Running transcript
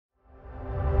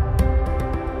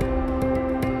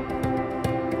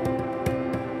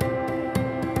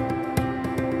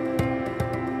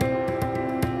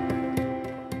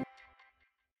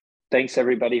thanks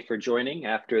everybody for joining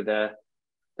after the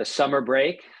summer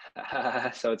break.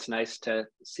 So it's nice to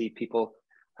see people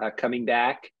coming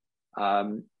back.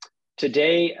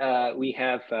 Today we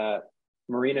have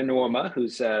Marina Ngoma,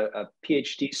 who's a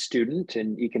PhD student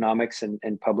in economics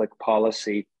and public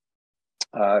policy,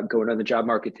 going on the job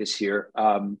market this year.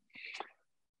 Going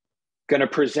to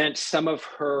present some of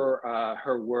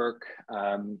her work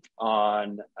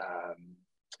on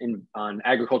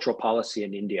agricultural policy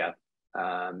in India,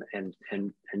 and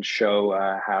show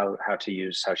how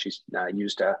she's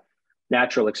used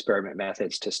natural experiment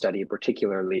methods to study a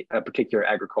particular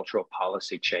agricultural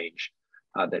policy change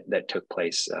that took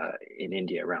place in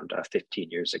India around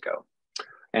 15 years ago.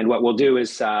 And what we'll do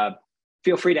is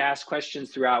feel free to ask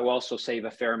questions throughout. We'll also save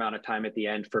a fair amount of time at the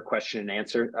end for question and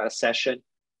answer session.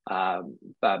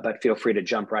 But feel free to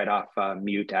jump right off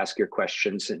mute, ask your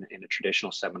questions in a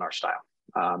traditional seminar style.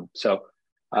 So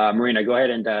Marina, go ahead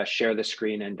and share the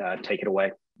screen and take it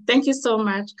away. Thank you so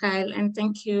much, Kyle, and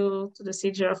thank you to the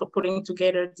CGIAR for putting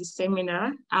together this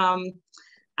seminar. I'm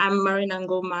Marina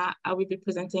Ngoma. I will be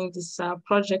presenting this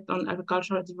project on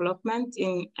agricultural development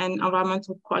and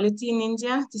environmental quality in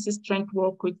India. This is joint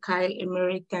work with Kyle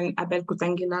Emerick and Abel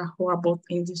Kutangila, who are both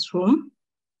in this room.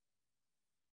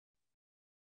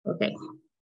 Okay.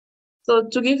 So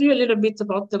to give you a little bit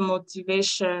about the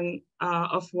motivation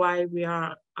of why we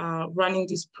are running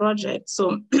this project.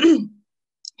 So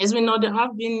as we know, there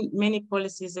have been many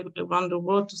policies around the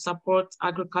world to support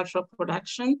agricultural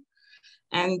production.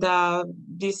 And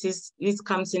this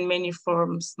comes in many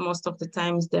forms. Most of the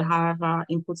times they have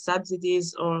input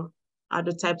subsidies or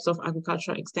other types of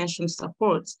agricultural extension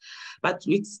supports. But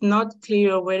it's not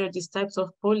clear whether these types of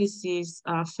policies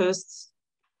first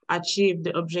achieve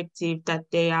the objective that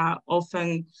they are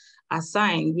often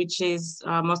assigned, which is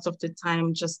most of the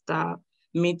time just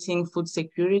meeting food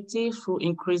security through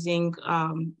increasing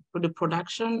the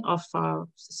production of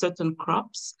certain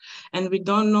crops. And we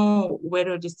don't know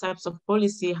whether these types of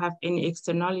policy have any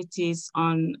externalities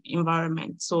on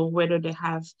environment, so whether they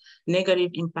have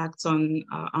negative impacts on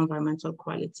environmental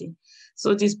quality.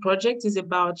 So this project is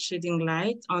about shedding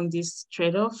light on this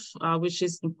trade-off, which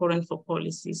is important for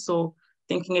policy. So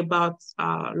thinking about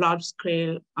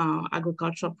large-scale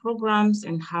agricultural programs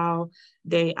and how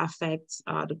they affect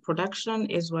the production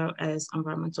as well as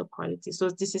environmental quality. So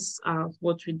this is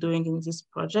what we're doing in this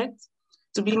project.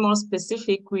 To be more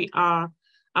specific, our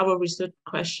research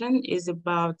question is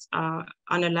about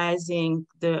analyzing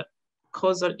the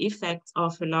causal effect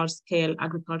of a large-scale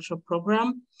agricultural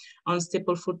program on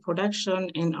staple food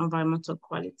production and environmental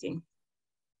quality.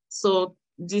 So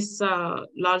this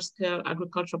large-scale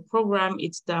agricultural program,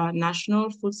 it's the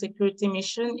National Food Security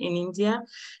Mission in India.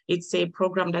 It's a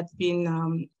program that's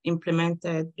been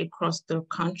implemented across the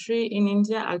country in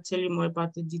India. I'll tell you more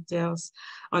about the details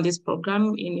on this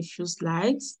program in a few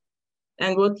slides.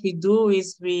 And what we do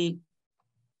is we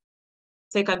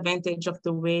take advantage of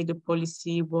the way the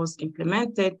policy was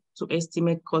implemented to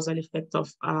estimate causal effect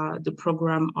of the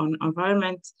program on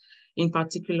environment, in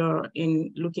particular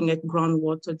in looking at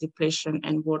groundwater depletion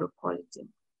and water quality.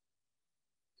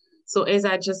 So as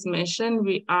I just mentioned,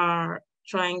 we are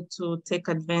trying to take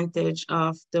advantage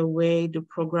of the way the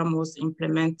program was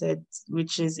implemented,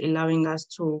 which is allowing us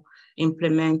to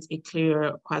implement a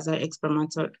clear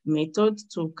quasi-experimental method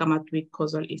to come up with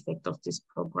causal effect of this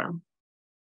program.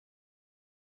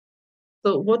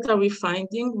 So what are we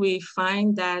finding? We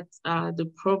find that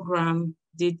the program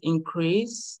did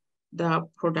increase the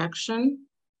production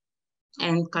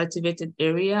and cultivated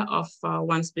area of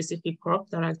one specific crop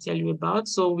that I'll tell you about.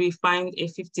 So we find a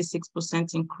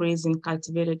 56% increase in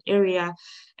cultivated area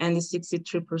and a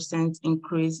 63%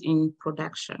 increase in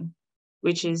production,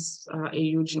 which is a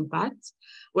huge impact.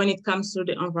 When it comes to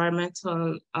the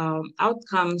environmental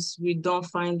outcomes, we don't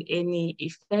find any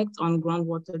effect on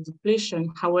groundwater depletion.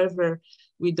 However,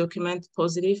 we document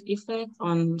positive effect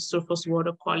on surface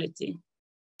water quality.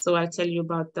 So I'll tell you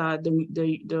about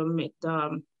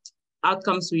the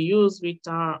outcomes we use, which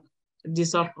are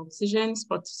dissolved oxygen,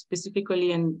 but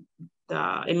specifically in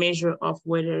a measure of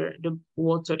whether the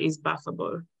water is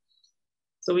buffable.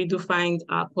 So we do find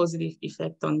a positive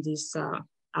effect on this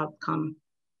outcome.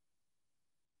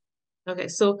 Okay,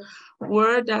 so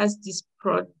where does this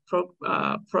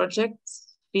project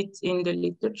fit in the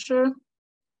literature?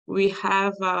 We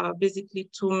have basically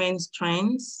two main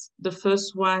strands. The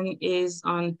first one is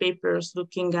on papers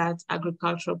looking at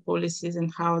agricultural policies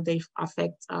and how they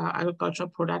affect agricultural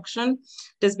production.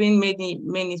 There's been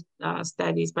many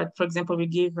studies, but for example, we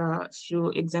give a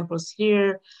few examples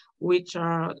here, which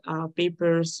are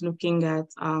papers looking at,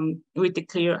 with the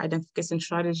clear identification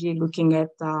strategy, looking at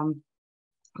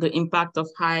the impact of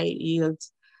high yield,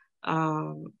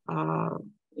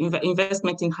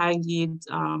 investment in high yield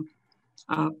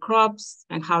crops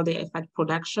and how they affect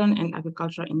production and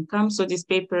agricultural income. So this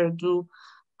paper do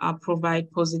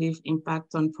provide positive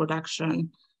impact on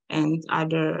production and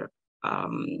other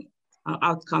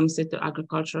outcomes at the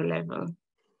agricultural level.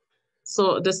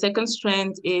 So the second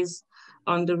strand is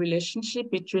on the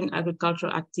relationship between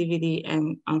agricultural activity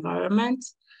and environment.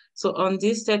 So on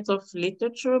this set of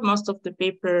literature, most of the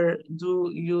paper do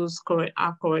use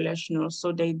are correlational,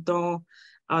 so they don't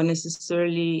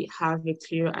necessarily have a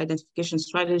clear identification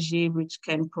strategy which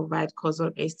can provide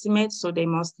causal estimates. So they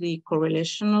mostly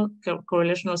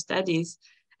correlational studies,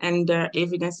 and their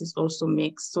evidence is also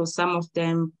mixed. So some of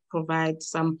them provide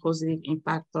some positive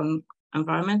impact on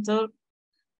environmental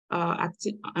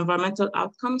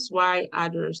outcomes, while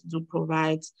others do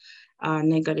provide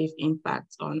negative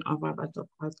impact on environmental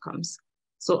outcomes.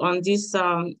 So on this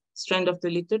strand of the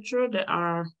literature, there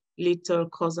are little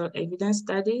causal evidence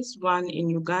studies, one in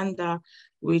Uganda,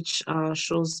 which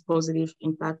shows positive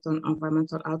impact on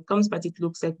environmental outcomes, but it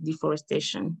looks at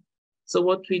deforestation. So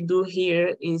what we do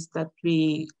here is that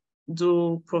we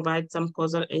do provide some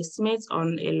causal estimates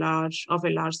on a large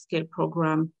scale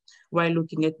program while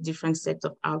looking at different sets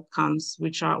of outcomes,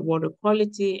 which are water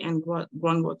quality and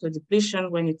groundwater depletion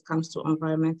when it comes to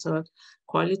environmental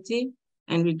quality.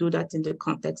 And we do that in the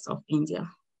context of India.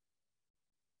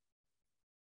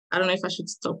 I don't know if I should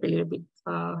stop a little bit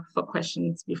for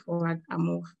questions before I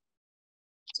move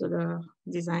to the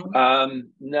design.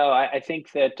 No, I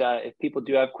think that if people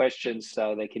do have questions,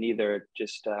 they can either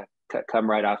just come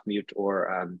right off mute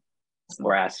or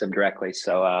ask them directly.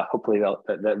 So hopefully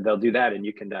they'll do that, and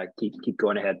you can keep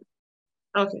going ahead.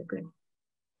 Okay, great.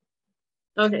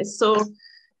 Okay, so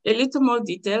a little more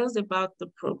details about the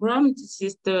program. This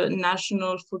is the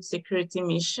National Food Security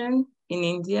Mission in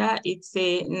India. It's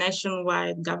a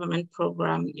nationwide government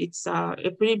program. It's a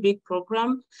pretty big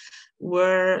program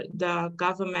where the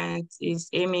government is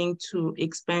aiming to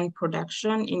expand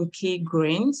production in key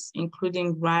grains,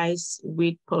 including rice,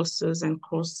 wheat, pulses, and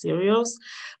coarse cereals.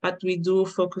 But we do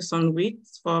focus on wheat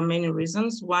for many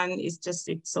reasons. One is just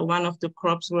it's one of the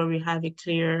crops where we have a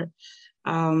clear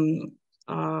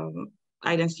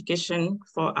identification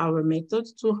for our method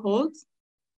to hold.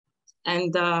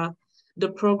 And the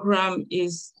program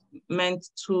is meant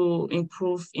to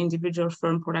improve individual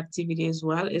farm productivity as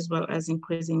well as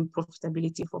increasing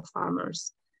profitability for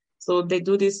farmers. So they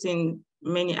do this in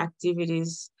many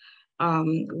activities.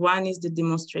 One is the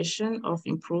demonstration of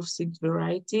improved seed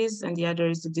varieties, and the other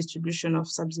is the distribution of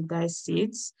subsidized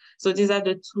seeds. So these are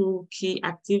the two key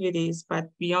activities, but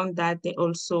beyond that, they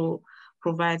also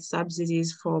provide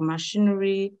subsidies for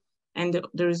machinery, and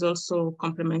there is also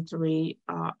complementary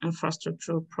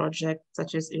infrastructural projects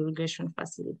such as irrigation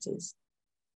facilities.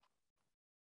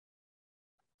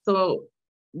 So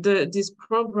this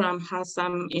program has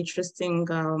some interesting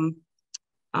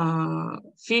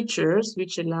features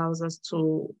which allows us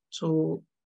to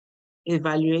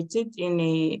evaluate it in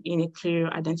a clear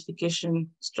identification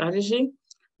strategy.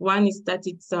 One is that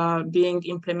it's being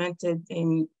implemented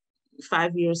in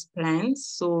 5 years plans.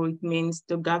 So it means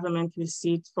the government will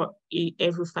sit for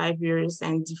every 5 years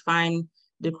and define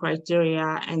the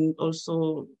criteria and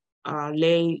also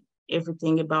lay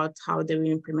everything about how they will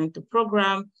implement the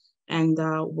program and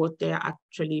what they are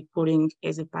actually putting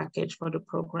as a package for the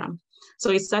program. So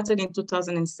it started in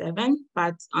 2007,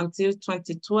 but until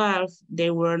 2012,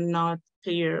 there were not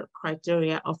clear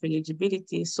criteria of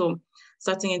eligibility. So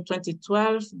starting in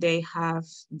 2012, they have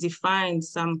defined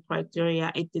some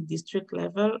criteria at the district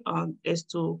level as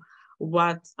to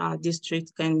what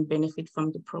district can benefit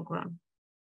from the program.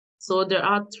 So there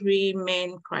are 3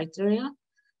 main criteria.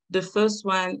 The first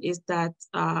one is that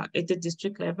at the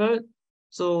district level,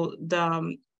 so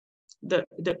the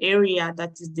area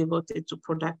that is devoted to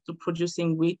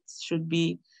producing wheat should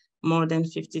be more than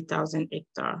 50,000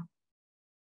 hectares.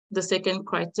 The second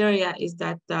criteria is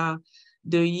that the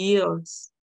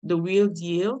wheat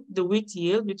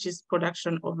yield, which is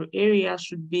production over area,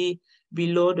 should be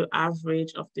below the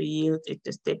average of the yield at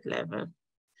the state level.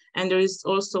 And there is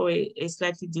also a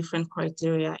slightly different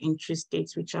criteria in 3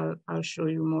 states, which I'll show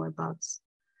you more about.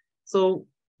 So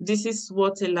this is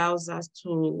what allows us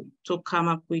to come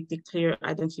up with a clear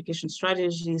identification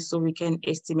strategy so we can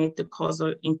estimate the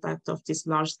causal impact of this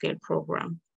large-scale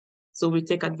program. So we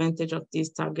take advantage of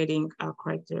this targeting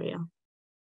criteria.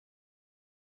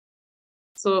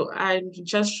 So I'll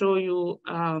just show you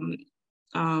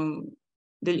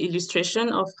the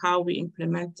illustration of how we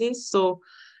implement this. So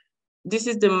this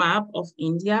is the map of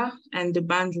India, and the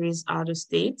boundaries are the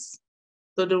states.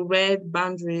 So the red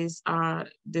boundaries are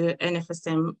the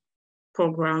NFSM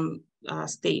program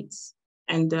states,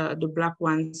 and the black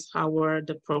ones are where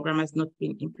the program has not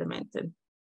been implemented.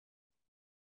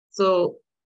 So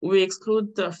we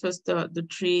exclude the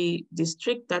 3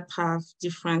 districts that have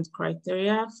different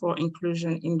criteria for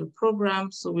inclusion in the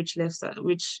program, so which leaves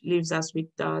us with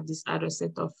this other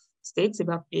set of states,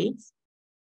 about 8.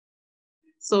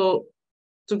 So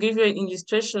to give you an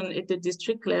illustration, at the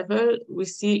district level, we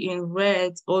see in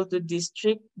red all the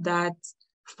districts that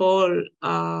fall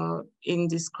in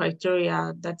this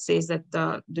criteria that says that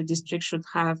the district should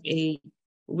have a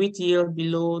wheat yield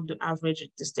below the average at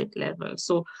the state level.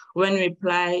 So when we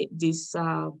apply this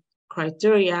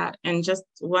criteria, and just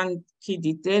one key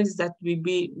detail is that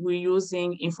we're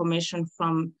using information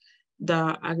from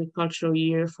the agricultural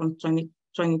year from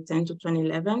 2010 to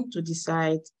 2011 to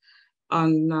decide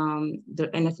on the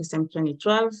NFSM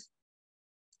 2012.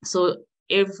 So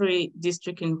every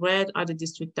district in red are the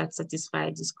districts that satisfy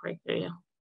this criteria.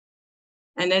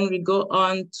 And then we go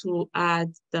on to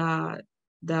add the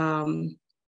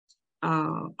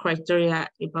criteria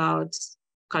about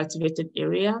cultivated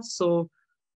area. So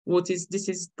this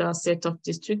is the set of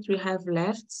districts we have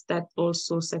left that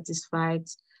also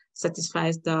satisfies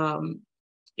the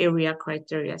area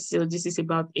criteria. So this is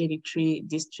about 83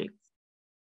 districts.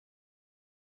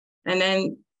 And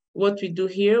then what we do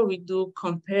here, we do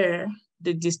compare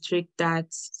the district that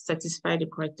satisfy the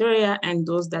criteria and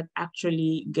those that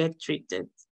actually get treated,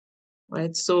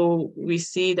 right? So we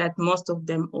see that most of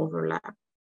them overlap,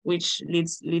 which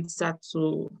leads us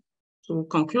to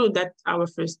conclude that our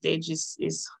first stage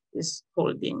is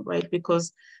holding, right?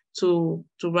 Because to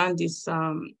run this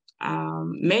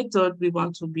method, we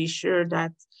want to be sure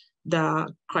that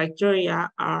the criteria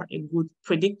are a good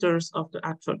predictors of the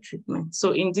actual treatment.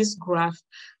 So in this graph,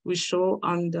 we show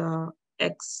on the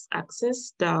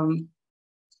x-axis the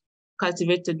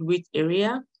cultivated wheat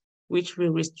area, which we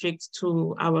restrict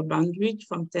to our boundary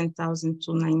from 10,000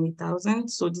 to 90,000.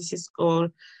 So this is all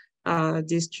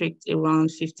district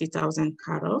around 50,000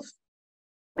 cutoff.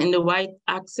 And the white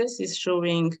axis is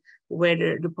showing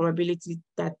whether the probability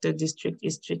that the district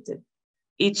is treated.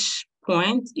 Each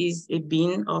point is a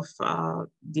bin of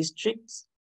districts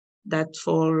that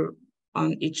fall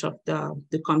on each of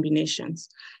the combinations.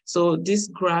 So this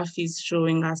graph is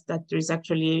showing us that there is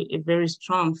actually a very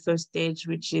strong first stage,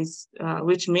 which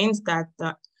means that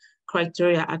the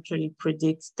criteria actually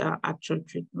predicts the actual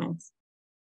treatment.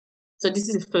 So this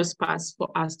is the first pass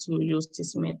for us to use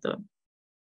this method.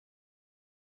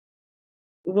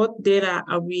 What data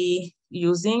are we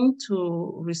using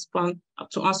to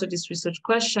answer this research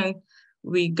question?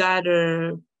 We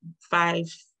gather 5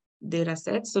 data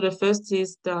sets. So the first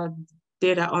is the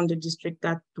data on the district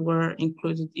that were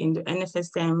included in the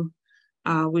NFSM,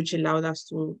 which allowed us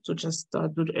to just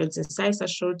do the exercise I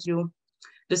showed you.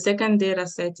 The second data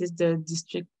set is the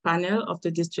district panel of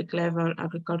the district level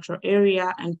agricultural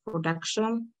area and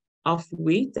production of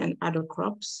wheat and other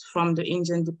crops from the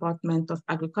Indian Department of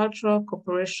Agriculture,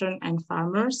 Cooperation and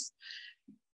Farmers.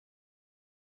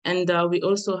 And we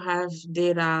also have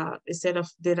a set of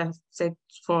data set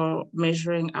for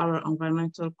measuring our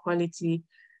environmental quality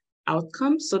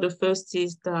outcomes. So the first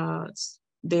is the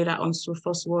data on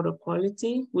surface water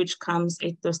quality, which comes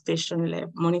at the station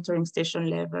level, monitoring station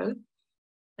level.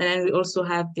 And then we also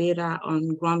have data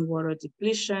on groundwater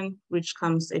depletion, which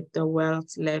comes at the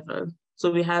wells level. So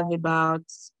we have about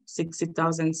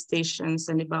 60,000 stations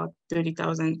and about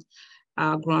 30,000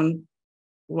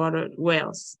 groundwater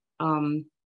wells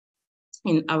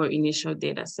in our initial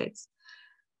data sets.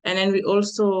 And then we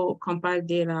also compile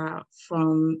data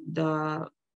from the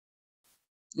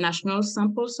National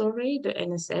Sample Survey, the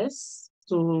NSS,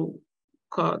 to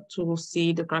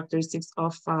see the characteristics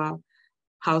of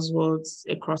households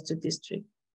across the district.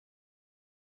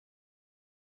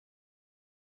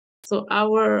 So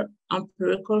our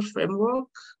empirical framework,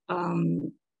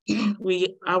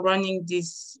 we are running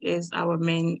this as our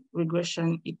main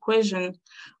regression equation,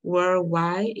 where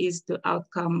Y is the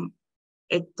outcome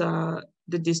at the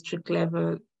district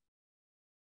level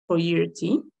for year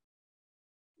T.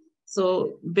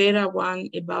 So beta 1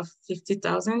 above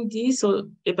 50,000 D. So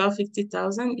above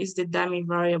 50,000 is the dummy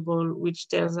variable, which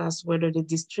tells us whether the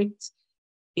district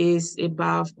is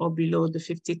above or below the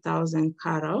 50,000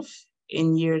 cutoff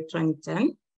in year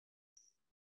 2010.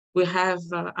 We have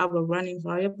our running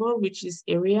variable, which is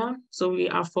area. So we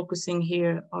are focusing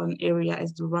here on area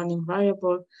as the running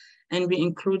variable, and we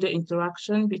include the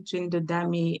interaction between the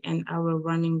dummy and our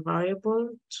running variable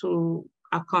to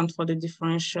account for the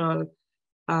differential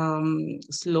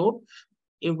slope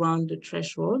around the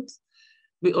threshold.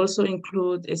 We also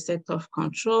include a set of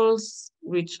controls,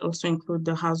 which also include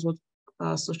the household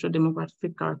social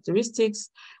demographic characteristics.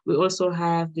 We also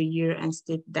have the year and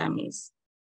state dummies.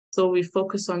 So we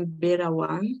focus on beta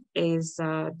 1 is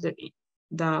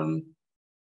the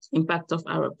impact of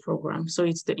our program. So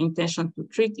it's the intention to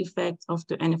treat effect of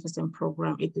the NFSM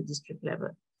program at the district level.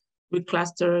 We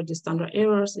cluster the standard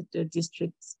errors at the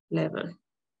district level.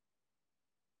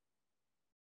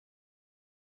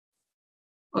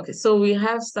 Okay, so we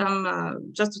have some,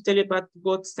 just to tell you about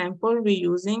what sample we're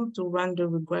using to run the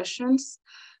regressions.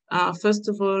 First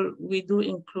of all, we do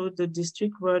include the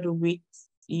district where the wheat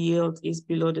yield is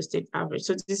below the state average.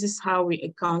 So this is how we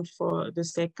account for the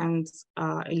second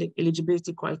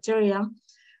eligibility criteria.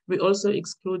 We also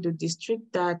exclude the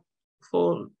district that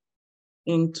fall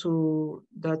into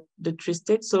the 3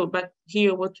 states. So, but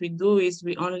here what we do is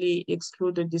we only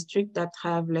exclude the district that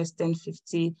have less than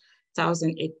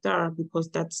 50,000 hectares because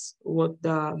that's what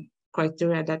the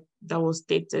criteria that was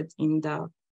stated in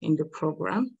the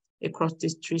program across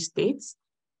these 3 states.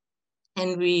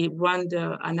 And we run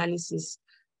the analysis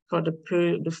for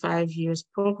the 5 years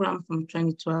program from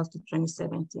 2012 to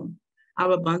 2017.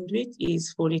 Our bandwidth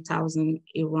is 40,000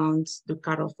 around the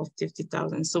cutoff of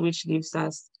 50,000, so which leaves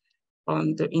us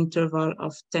on the interval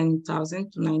of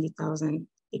 10,000 to 90,000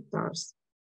 hectares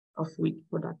of wheat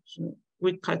production,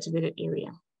 wheat cultivated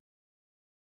area.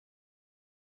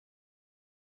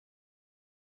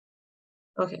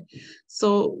 Okay,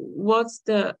 so what's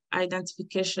the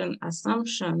identification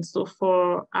assumption? So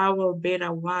for our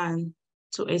beta 1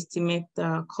 to estimate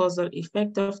the causal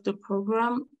effect of the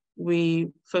program, we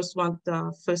first want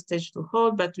the first stage to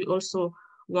hold, but we also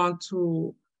want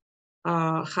to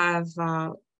have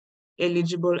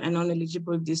eligible and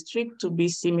non-eligible district to be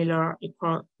similar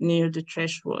near the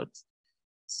threshold.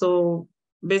 So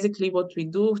basically what we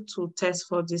do to test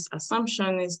for this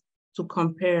assumption is to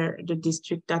compare the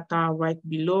districts that are right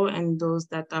below and those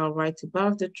that are right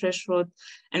above the threshold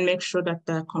and make sure that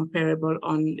they're comparable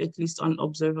on at least on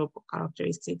observable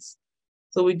characteristics.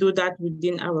 So we do that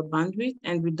within our bandwidth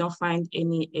and we don't find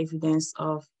any evidence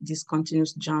of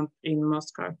discontinuous jump in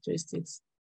most characteristics.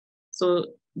 So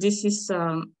this is,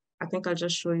 I think I'll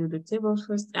just show you the table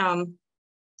first.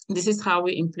 This is how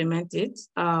we implement it.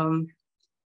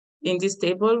 In this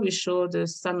table, we show the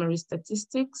summary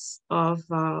statistics of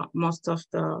most of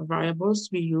the variables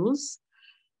we use.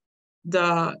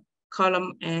 The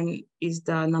column N is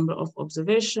the number of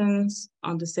observations.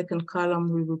 On the second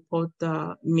column, we report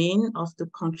the mean of the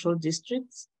control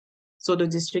districts. So the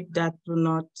districts that do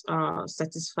not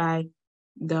satisfy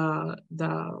the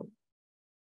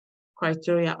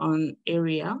criteria on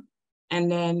area.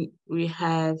 And then we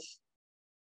have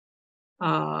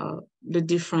the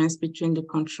difference between the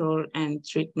control and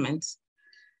treatment.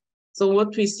 So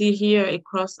what we see here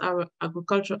across our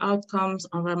agricultural outcomes,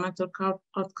 environmental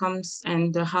outcomes,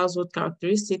 and the household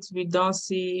characteristics, we don't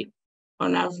see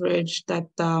on average that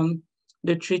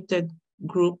the treated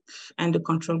group and the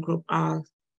control group are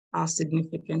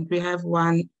significant. We have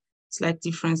one slight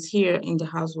difference here in the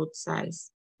household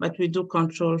size, but we do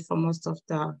control for most of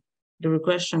the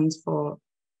regressions for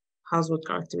household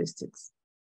characteristics.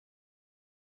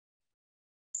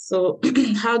 So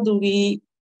how do we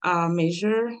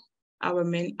measure our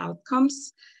main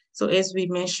outcomes? So as we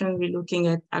mentioned, we're looking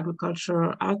at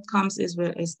agricultural outcomes as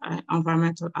well as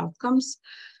environmental outcomes.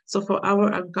 So for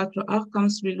our agricultural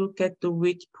outcomes, we look at the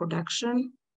wheat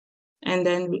production, and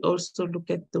then we also look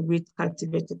at the wheat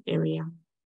cultivated area.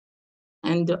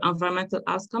 And the environmental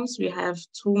outcomes, we have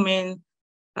 2 main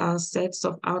sets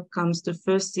of outcomes. The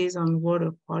first is on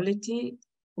water quality,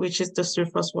 which is the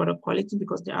surface water quality,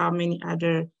 because there are many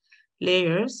other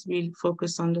layers. We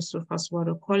focus on the surface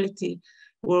water quality,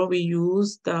 where we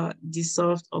use the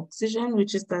dissolved oxygen,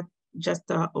 which is just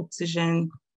the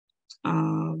oxygen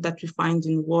that we find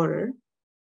in water.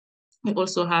 We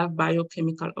also have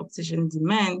biochemical oxygen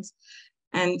demand.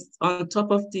 And on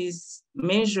top of these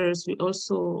measures, we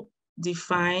also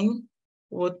define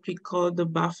what we call the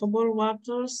buffable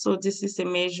waters. So this is a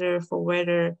measure for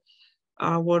whether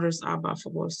waters are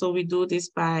buffable. So we do this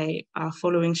by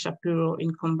following Shapiro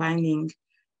in combining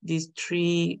these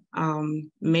 3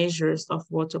 measures of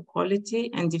water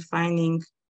quality and defining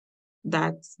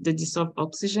that the dissolved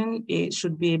oxygen, it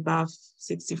should be above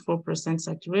 64%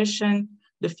 saturation.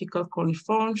 The fecal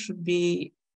coliform should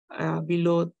be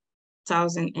below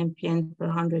 1,000 mpn per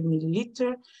 100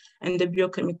 milliliter, and the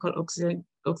biochemical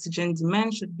oxygen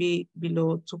demand should be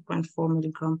below 2.4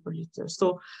 milligram per liter.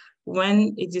 So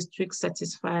when a district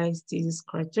satisfies these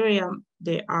criteria,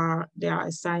 they are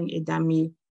assigned a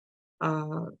dummy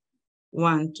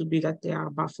 1 to be that they are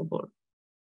buffable.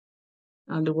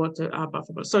 the water are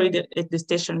buffable. Sorry, at the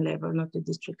station level, not the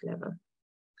district level.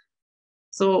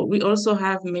 So we also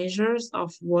have measures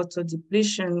of water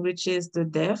depletion, which is the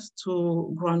depth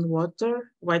to groundwater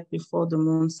right before the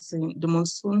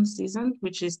monsoon season,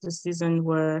 which is the season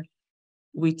where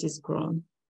wheat is grown.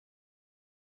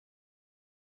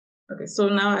 Okay, so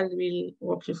now I will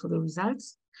walk you through the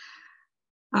results.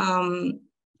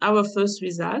 Our first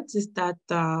result is that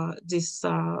this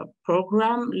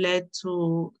program led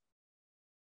to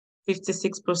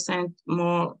 56%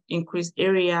 more increased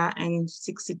area and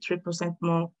 63%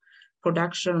 more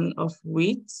production of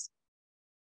wheat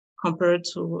compared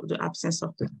to the absence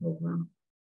of the program.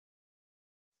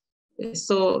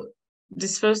 So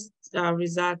this first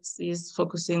result is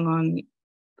focusing on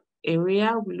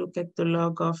area. We look at the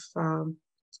log of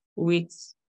wheat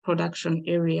production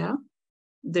area.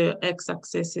 The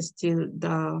x-axis is still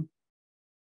the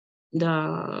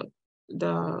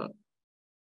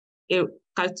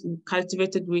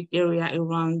cultivated wheat area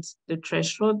around the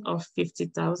threshold of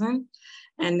 50,000,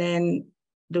 and then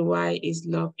the y is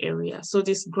log area. So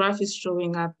this graph is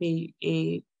showing up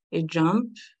a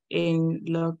jump in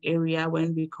log area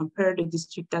when we compare the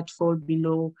district that fall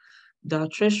below the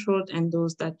threshold and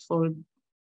those that fall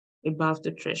above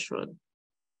the threshold.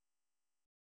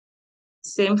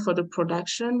 Same for the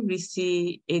production, we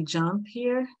see a jump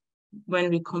here when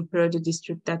we compare the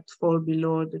district that fall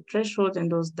below the threshold and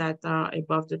those that are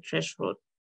above the threshold.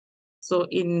 So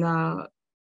in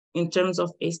terms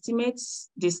of estimates,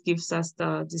 this gives us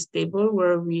this table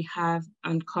where we have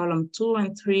on column 2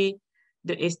 and 3,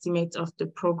 the estimate of the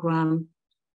program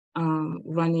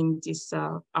running this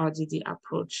RDD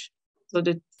approach. So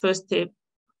the first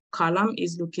column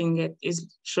is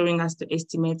showing us the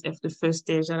estimate of the first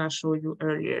stage that I showed you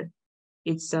earlier.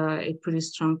 It's a pretty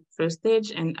strong first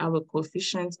stage, and our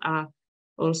coefficients are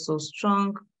also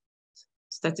strong,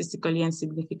 statistically and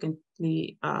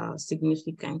significantly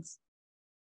significant.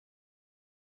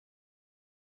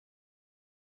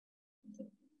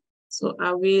 So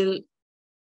I will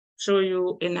show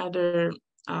you another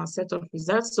set of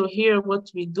results. So here, what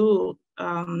we do,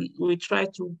 we try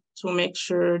to make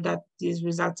sure that these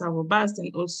results are robust,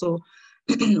 and also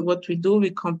what we do,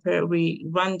 we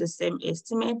run the same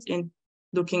estimate in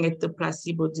looking at the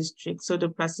placebo district. So the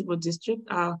placebo district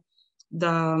are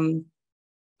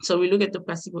so we look at the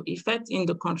placebo effect in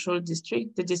the control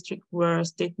district, the district where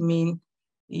state mean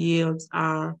yields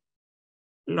are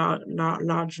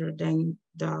larger than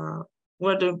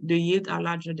where the yield are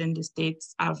larger than the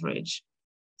state's average.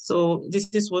 So this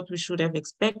is what we should have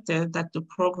expected, that the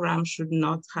program should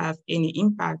not have any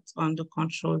impact on the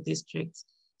control districts.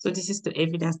 So this is the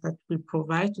evidence that we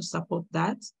provide to support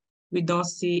that. We don't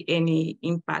see any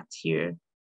impact here.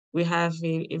 We have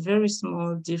a very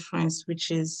small difference, which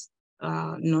is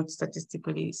not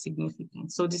statistically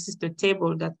significant. So this is the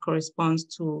table that corresponds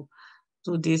to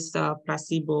this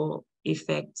placebo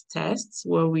effect tests,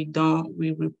 where we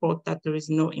report that there is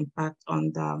no impact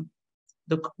on the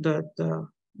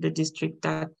district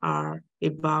that are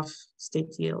above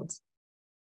state yields.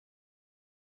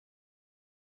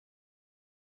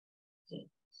 Okay.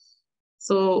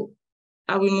 So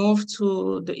I will move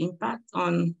to the impact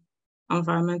on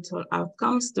environmental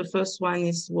outcomes. The first one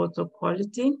is water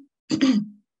quality.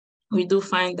 We do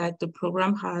find that the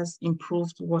program has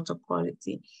improved water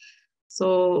quality.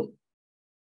 So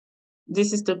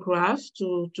this is the graph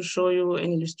to show you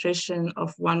an illustration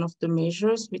of one of the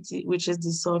measures, which is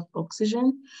dissolved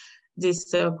oxygen.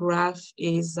 This graph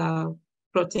is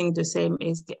plotting the same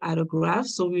as the other graph.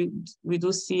 So we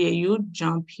do see a huge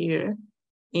jump here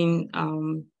in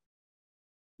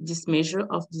this measure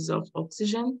of dissolved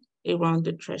oxygen around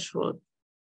the threshold.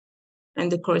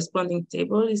 And the corresponding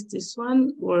table is this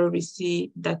one, where we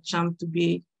see that jump to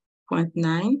be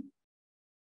 0.9.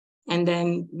 And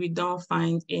then we don't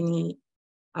find any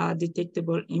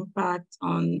detectable impact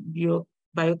on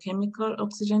biochemical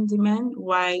oxygen demand,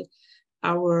 while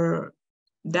our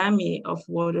dummy of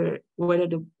water, whether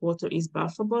the water is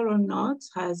buffable or not,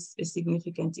 has a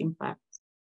significant impact.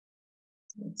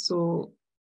 So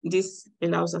this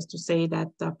allows us to say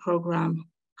that the program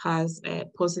has a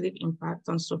positive impact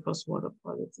on surface water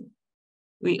quality.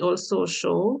 We also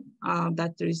show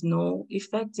that there is no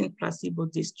effect in placebo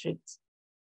districts.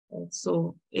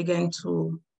 So again,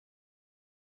 to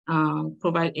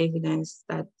provide evidence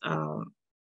that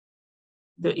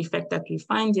the effect that we're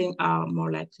finding are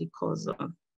more likely causal.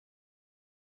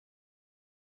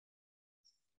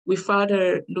 We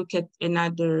further look at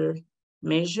another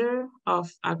measure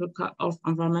of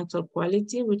environmental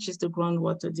quality, which is the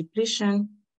groundwater depletion.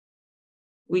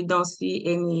 We don't see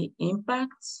any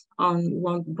impact on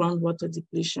groundwater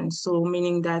depletion. So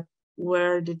meaning that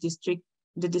where the district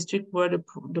where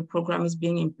the program is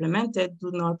being implemented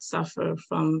do not suffer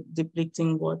from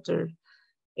depleting water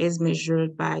as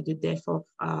measured by the depth of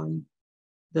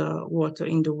the water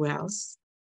in the wells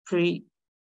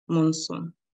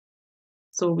pre-monsoon.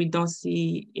 So we don't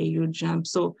see a huge jump.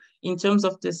 So in terms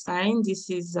of the sign, this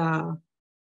is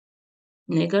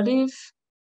negative,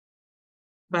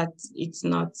 but it's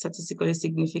not statistically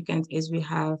significant as we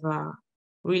have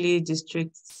really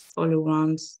districts all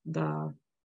around the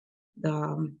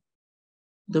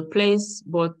place,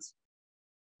 both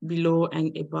below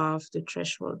and above the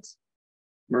threshold.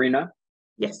 Marina?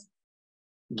 Yes.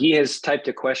 Guy has typed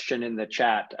a question in the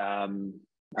chat,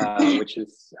 which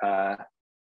is, Guy,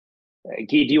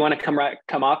 do you want to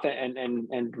come off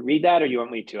and read that, or you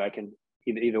want me to? I can,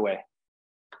 either way.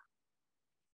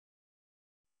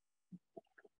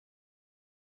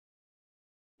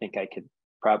 I think I could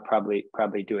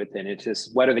probably do it then. It's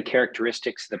just, what are the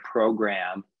characteristics of the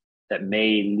program that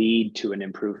may lead to an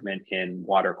improvement in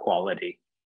water quality?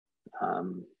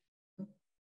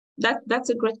 That's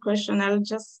a great question. I'll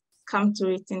just come to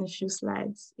it in a few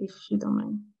slides, if you don't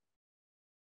mind.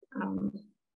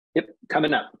 Yep,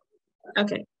 coming up.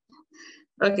 Okay.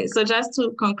 Okay, so just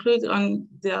to conclude on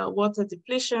the water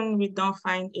depletion, we don't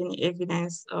find any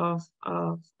evidence of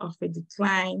a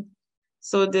decline.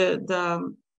 So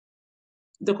the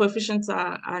coefficients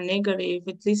are negative,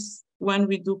 at least when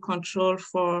we do control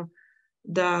for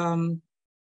the,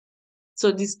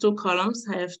 so these two columns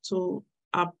have to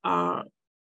are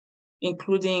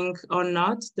including or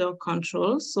not the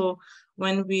controls. So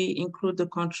when we include the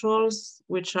controls,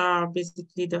 which are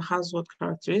basically the household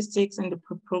characteristics and the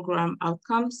program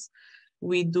outcomes,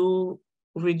 we do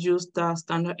reduce the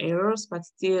standard errors, but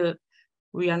still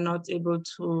we are not able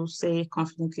to say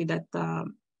confidently that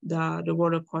the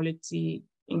water quality,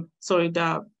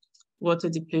 the water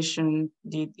depletion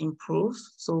did improve.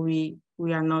 So we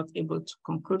are not able to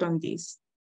conclude on this.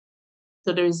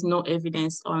 So there is no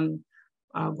evidence on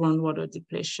groundwater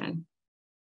depletion.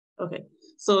 Okay,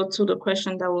 so to the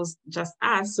question that was just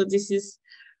asked, so this is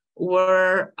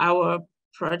where our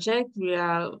project, we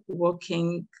are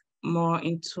working more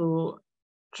into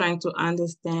trying to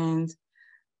understand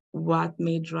what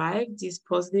may drive this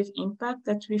positive impact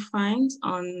that we find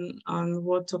on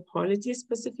water quality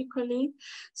specifically.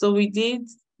 So we did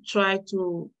try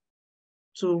to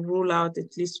rule out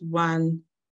at least one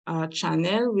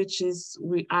channel, which is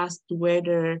we asked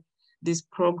whether this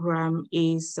program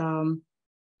is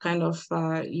kind of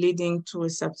leading to a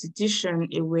substitution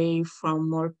away from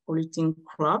more polluting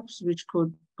crops, which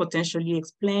could potentially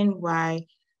explain why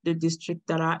the districts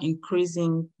that are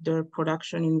increasing their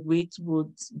production in wheat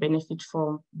would benefit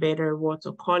from better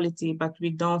water quality, but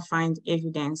we don't find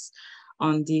evidence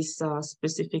on this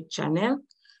specific channel.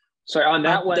 Sorry, on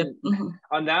that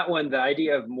one, the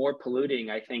idea of more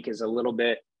polluting, I think, is a little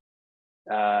bit,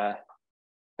 I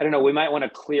don't know, we might want to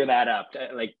clear that up.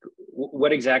 Like,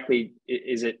 what exactly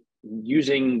is it?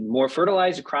 Using more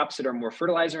fertilizer, crops that are more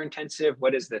fertilizer intensive?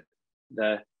 What is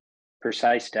the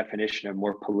precise definition of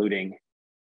more polluting?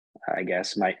 I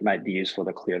guess might be useful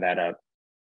to clear that up.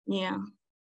 Yeah,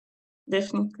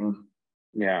 definitely.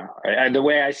 Yeah, the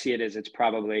way I see it is it's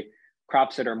probably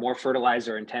crops that are more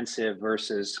fertilizer intensive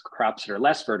versus crops that are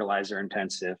less fertilizer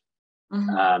intensive.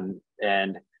 Mm-hmm.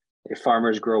 And if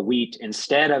farmers grow wheat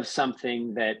instead of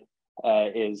something that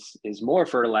is more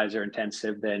fertilizer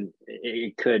intensive, then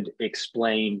it could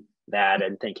explain that,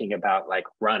 and thinking about like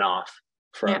runoff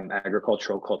from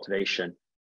agricultural cultivation.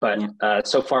 But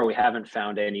so far we haven't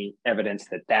found any evidence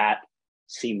that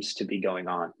seems to be going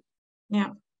on. Yeah,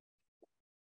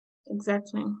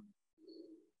 exactly.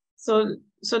 So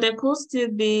there could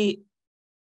still be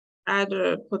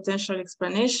other potential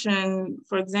explanation.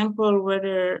 For example,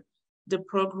 whether the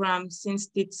program, since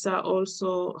it's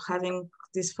also having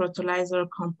these fertilizer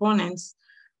components,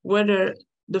 whether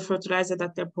the fertilizer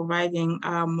that they're providing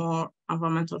are more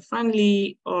environmental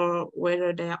friendly, or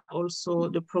whether they are also,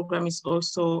 the program is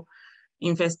also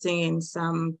investing in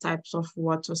some types of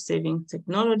water saving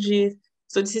technologies.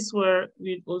 So this is where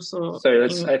we also— Sorry,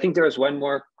 I think there was one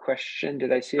more question.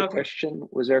 Did I see a question?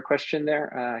 Was there a question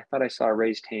there? I thought I saw a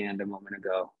raised hand a moment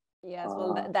ago. Yes,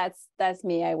 well, that's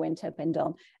me. I went up and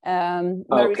down.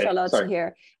 Very Charlotte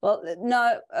here. Well,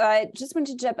 no, I just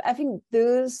wanted to jump. I think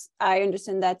those, I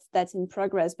understand that's in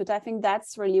progress, but I think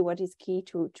that's really what is key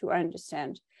to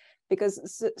understand,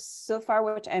 because so far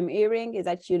what I'm hearing is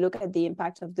that you look at the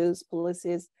impact of those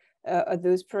policies, of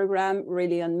those programs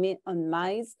really on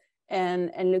maize,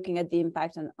 and looking at the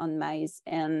impact on maize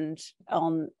and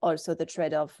on also the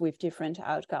trade-off with different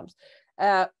outcomes.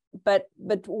 but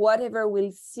whatever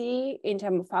we'll see in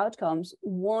terms of outcomes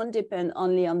won't depend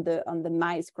only on the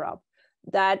maize crop.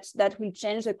 That will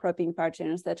change the cropping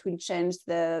patterns, that will change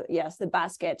the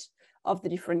basket of the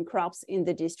different crops in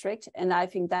the district. And I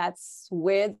think that's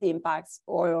where the impacts,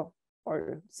 or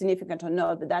significant or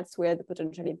not, but that's where the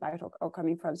potential impacts are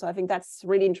coming from. So I think that's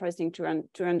really interesting to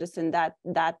understand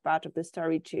that part of the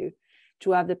story, to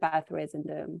have the pathways and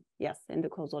the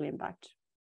causal impact.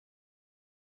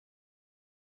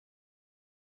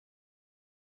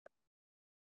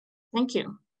 Thank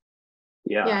you.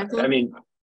 Yeah, I mean,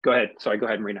 go ahead. Sorry, go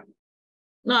ahead, Marina.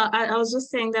 No, I was just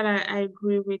saying that I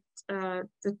agree with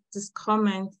this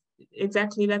comment.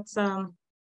 Exactly, that's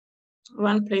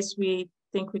one place we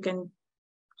think we can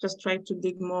just try to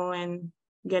dig more and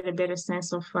get a better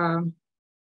sense of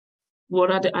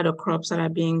what are the other crops that are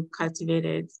being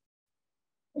cultivated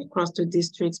across the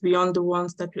districts beyond the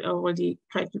ones that we already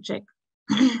tried to check.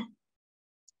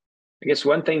 I guess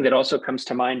one thing that also comes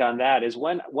to mind on that is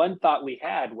one thought we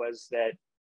had was that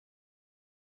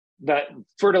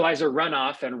fertilizer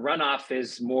runoff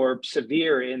is more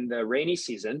severe in the rainy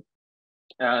season,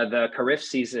 the Kharif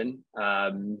season.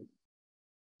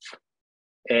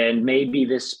 And maybe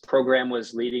this program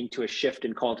was leading to a shift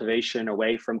in cultivation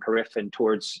away from Kharif and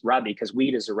towards Rabi, because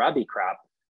wheat is a Rabi crop,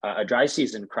 a dry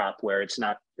season crop where it's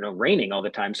not raining all the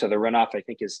time. So the runoff, I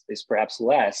think, is perhaps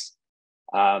less.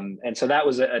 And so that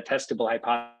was a testable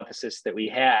hypothesis that we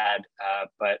had,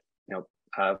 but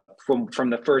from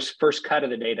the first cut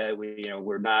of the data,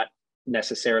 we're not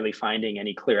necessarily finding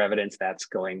any clear evidence that's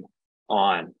going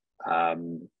on. I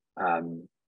mean,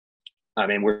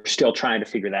 we're still trying to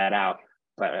figure that out,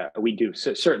 but we do.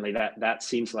 So certainly that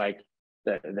seems like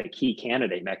the key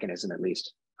candidate mechanism, at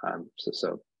least.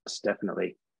 So it's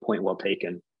definitely a point well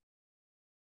taken.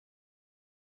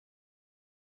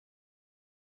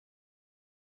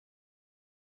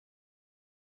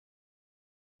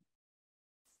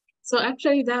 So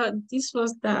actually, this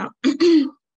was the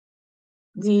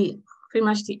pretty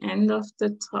much the end of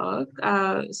the talk.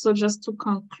 So just to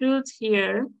conclude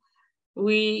here,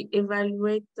 we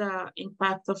evaluate the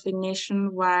impact of a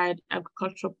nationwide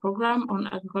agricultural program on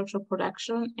agricultural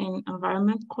production and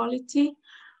environment quality.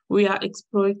 We are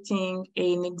exploiting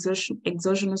an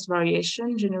exogenous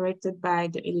variation generated by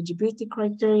the eligibility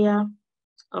criteria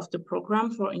of the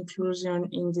program for inclusion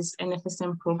in this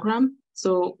NFSM program.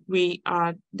 So we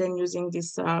are then using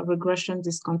this regression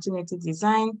discontinuity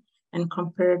design and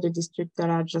compare the districts that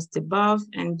are just above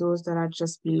and those that are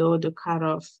just below the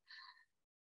cutoff.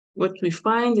 What we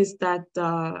find is that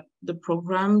the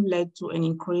program led to an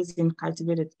increase in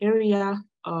cultivated area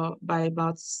by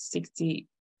about 56%,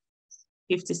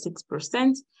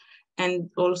 and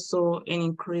also an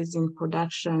increase in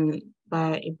production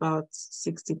by about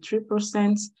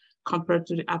 63% compared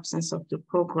to the absence of the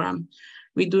program.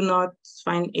 We do not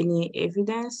find any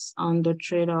evidence on the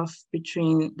trade-off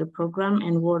between the program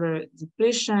and water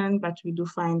depletion, but we do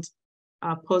find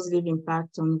a positive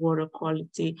impact on water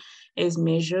quality as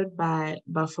measured by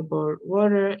buffable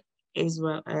water, as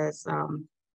well as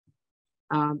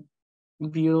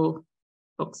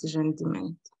bio-oxygen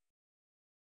demand.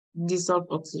 Dissolved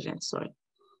oxygen, sorry.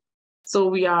 So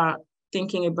we are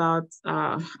thinking about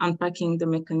unpacking the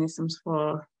mechanisms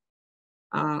for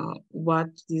what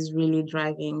is really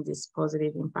driving this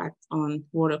positive impact on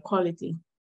water quality.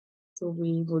 So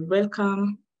we would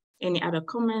welcome any other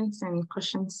comments and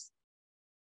questions.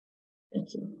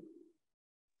 Thank you.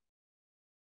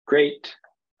 Great.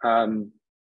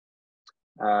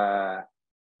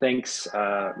 Thanks,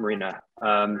 Marina.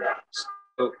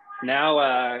 So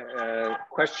now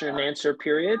question and answer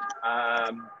period.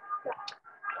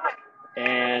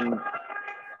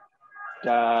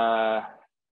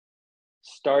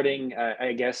 Starting,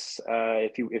 I guess,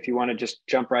 if you want to just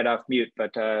jump right off mute,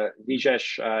 but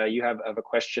Vijesh, you have a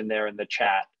question there in the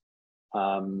chat.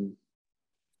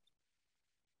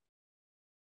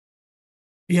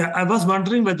 Yeah, I was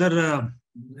wondering whether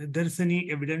there is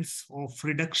any evidence of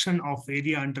reduction of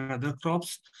area under other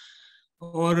crops,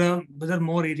 or whether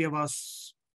more area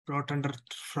was brought under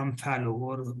from fallow,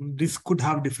 or this could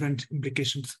have different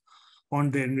implications on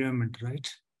the environment,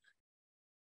 right?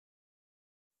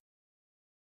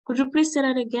 Could you please say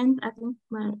that again? I think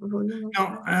my volume.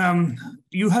 No,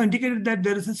 you have indicated that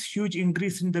there is this huge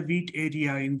increase in the wheat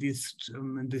area in this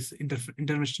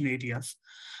intervention areas,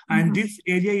 and this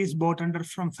area is brought under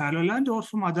from fallow land or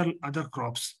from other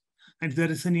crops. And if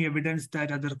there is any evidence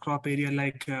that other crop area,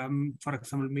 like for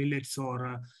example millets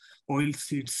or oil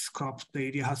seeds crops, the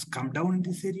area has come down in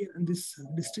this area, in these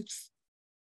districts.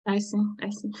 I see.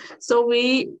 So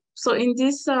in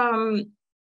this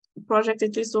project,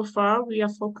 at least so far, we are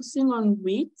focusing on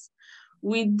wheat.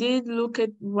 We did look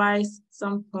at rice at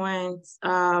some point.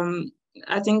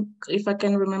 I think if I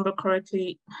can remember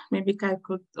correctly, maybe Kai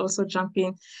could also jump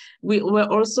in. We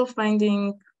were also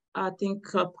finding, I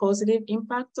think, a positive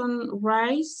impact on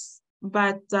rice,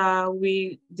 but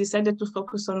we decided to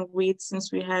focus on wheat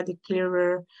since we had a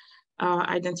clearer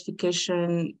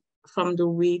identification from the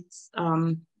wheat.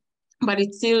 But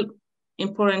it's still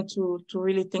important to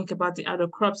really think about the other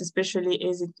crops, especially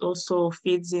as it also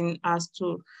feeds in us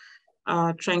to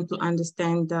trying to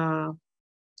understand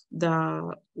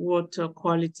the water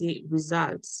quality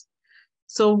results.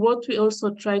 So what we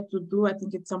also tried to do, I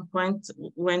think at some point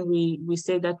when we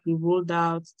say that we ruled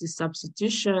out the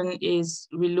substitution, is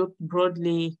we looked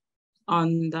broadly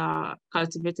on the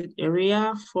cultivated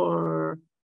area for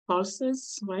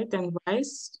pulses, right, and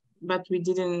rice, but we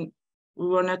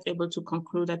were not able to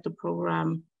conclude that the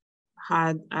program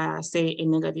had, say, a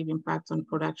negative impact on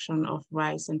production of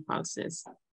rice and pulses.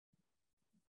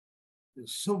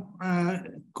 So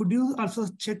could you also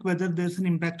check whether there's an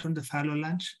impact on the fallow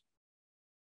land?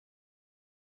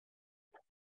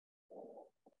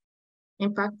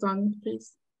 Impact on,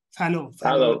 please? Fallow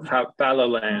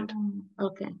land.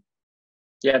 Okay.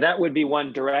 Yeah, that would be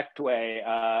one direct way.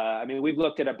 I mean, we've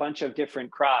looked at a bunch of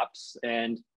different crops,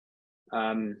 and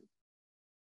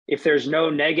if there's no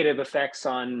negative effects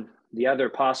on the other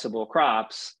possible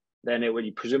crops, then it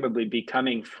would presumably be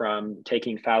coming from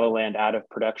taking fallow land out of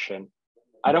production.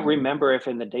 I don't remember if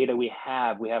in the data we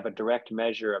have a direct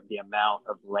measure of the amount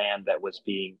of land that was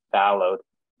being fallowed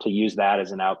to use that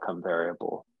as an outcome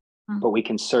variable, but we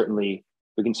can certainly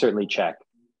check.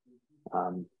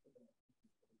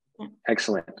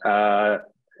 Excellent.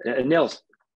 Nils.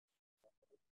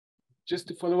 Just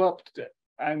to follow up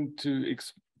and to,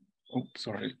 oh,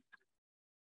 sorry.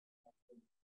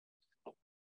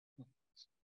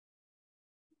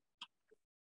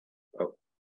 Oh,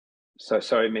 so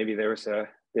sorry, maybe there was a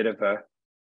bit of a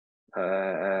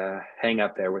hang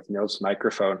up there with Nils'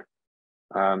 microphone.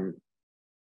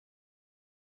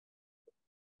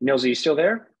 Nils, are you still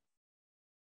there?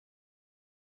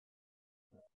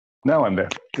 Now I'm there.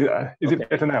 Is it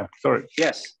better now? Sorry.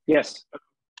 Yes, yes.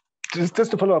 Just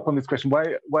to follow up on this question,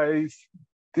 why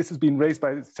this has been raised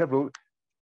by several.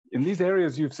 In these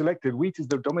areas you've selected, wheat is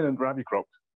the dominant rabi crop.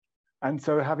 And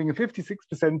so having a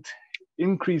 56%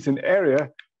 increase in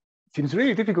area seems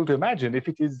really difficult to imagine if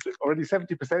it is already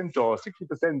 70% or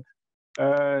 60%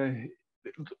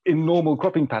 in normal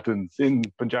cropping patterns in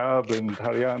Punjab and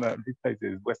Haryana and these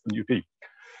places, Western UP.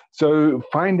 So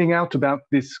finding out about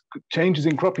this changes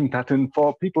in cropping pattern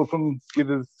for people with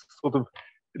a sort of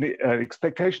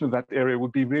expectation of that area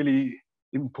would be really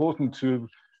important to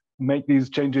make these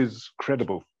changes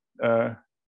credible. Yeah.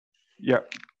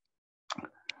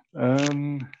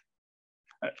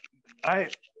 I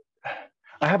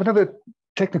have another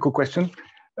technical question.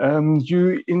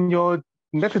 You, in your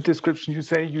method description, you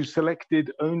say you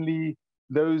selected only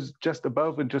those just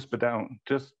above and just below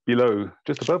the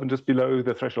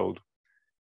threshold.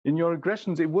 In your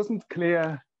regressions, it wasn't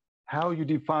clear how you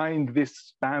defined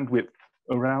this bandwidth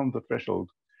around the threshold.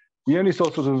 We only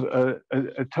saw sort of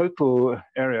a total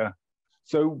area.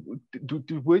 So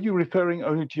were you referring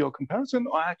only to your comparison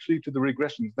or actually to the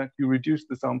regressions that you reduced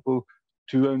the sample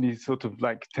to only sort of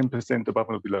like 10% above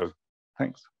or below?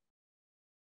 Thanks.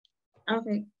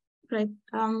 Okay, great.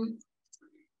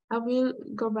 I will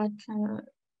go back.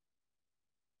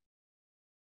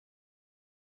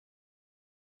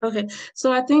 Okay,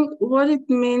 so I think what it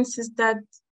means is that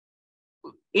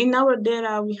in our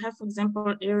data, we have, for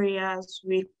example, areas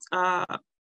with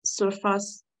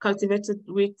surface cultivated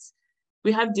wheat.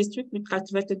 We have district with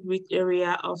cultivated wheat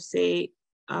area of, say,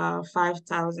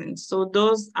 5,000. So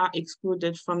those are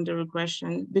excluded from the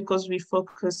regression because we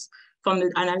focus from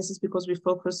the analysis because we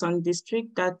focus on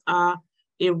districts that are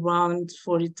around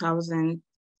 40,000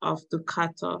 of the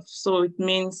cutoff. So it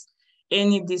means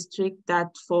any district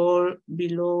that fall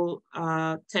below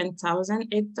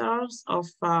 10,000 hectares of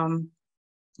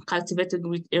cultivated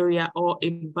wheat area or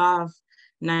above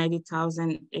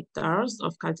 90,000 hectares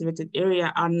of cultivated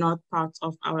area are not part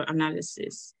of our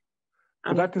analysis.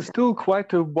 But that is still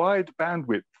quite a wide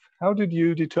bandwidth. How did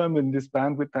you determine this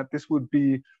bandwidth that this would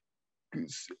be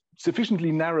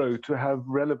sufficiently narrow to have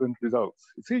relevant results?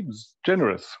 It seems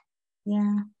generous.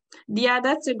 Yeah,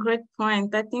 that's a great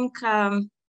point. I think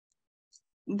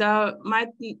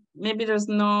maybe there's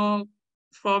no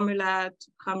formula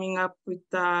to coming up with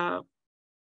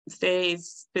say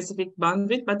specific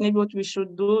bandwidth, but maybe what we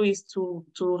should do is to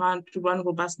run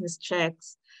robustness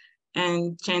checks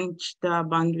and change the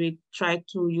bandwidth, try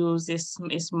to use a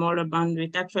smaller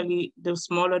bandwidth. Actually, the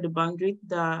smaller the bandwidth,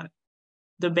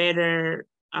 the better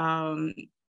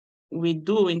we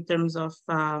do in terms of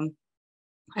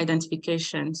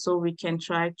identification. So we can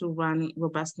try to run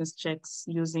robustness checks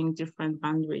using different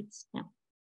bandwidths. Yeah.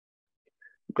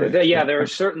 Yeah, there are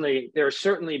certainly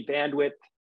bandwidth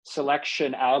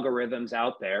selection algorithms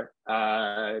out there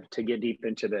to get deep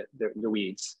into the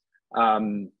weeds.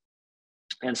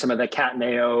 And some of the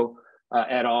Cataneo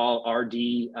et al.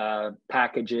 RD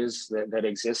packages that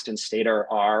exist in STATAR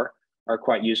are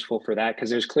quite useful for that, because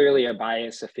there's clearly a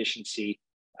bias efficiency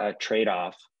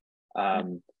trade-off.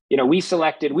 You know, we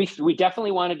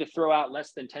definitely wanted to throw out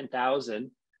less than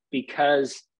 10,000,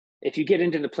 because if you get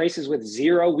into the places with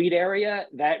zero weed area,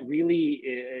 that really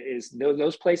is,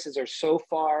 those places are so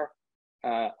far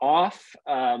off,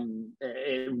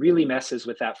 it really messes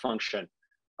with that function.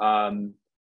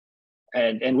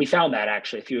 And we found that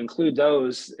actually, if you include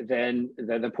those, then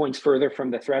the points further from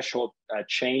the threshold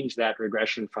change that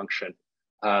regression function.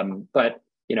 But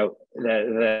you know,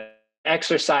 the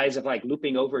exercise of like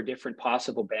looping over different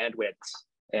possible bandwidths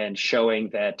and showing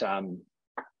that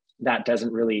that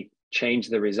doesn't really change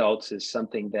the results is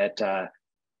something that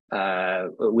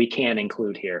we can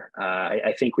include here.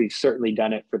 I think we've certainly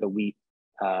done it for the wheat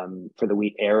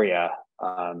area.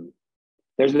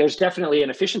 There's definitely an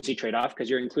efficiency trade-off, because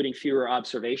you're including fewer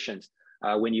observations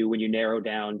when you narrow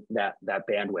down that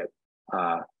bandwidth.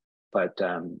 But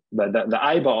the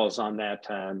eyeballs on that,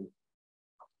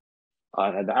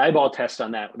 the eyeball test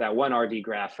on that one RD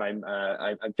graph, I'm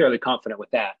fairly confident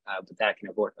with that, but that can,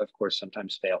 of course,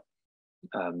 sometimes fail.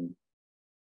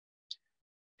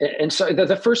 And so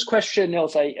the first question,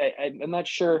 Nils, I'm not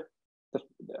sure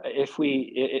if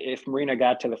Marina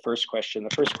got to the first question.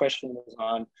 The first question was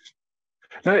on.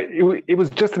 No, it was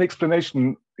just an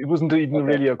explanation. It wasn't even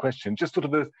really a question, just sort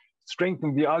of a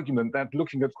strengthening the argument that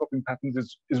looking at cropping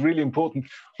patterns is really important,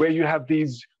 where you have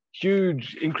these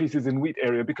huge increases in wheat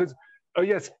area. Because, oh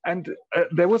yes, and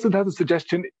there was another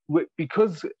suggestion,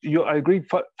 because I agree,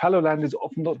 fallow land is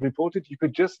often not reported. You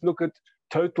could just look at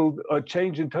total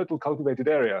change in total cultivated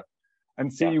area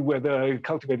and see whether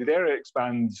cultivated area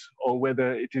expands or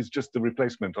whether it is just the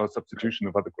replacement or substitution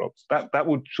of other crops. That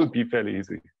should be fairly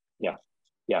easy.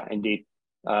 Yeah, indeed.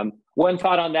 One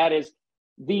thought on that is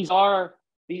this part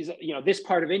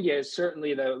of India is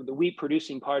certainly the wheat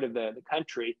producing part of the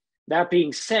country. That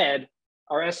being said,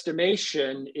 our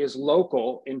estimation is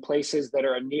local in places that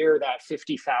are near that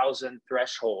 50,000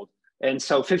 threshold. And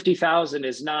so 50,000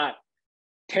 is not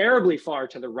terribly far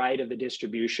to the right of the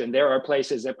distribution. There are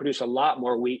places that produce a lot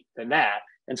more wheat than that.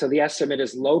 And so the estimate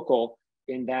is local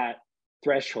in that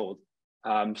threshold.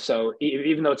 So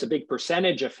even though it's a big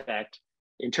percentage effect,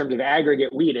 in terms of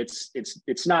aggregate wheat, it's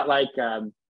not like a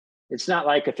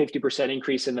 50%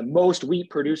 increase in the most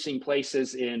wheat producing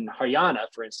places in Haryana,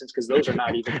 for instance, because those are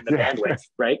not even in the bandwidth,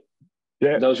 right?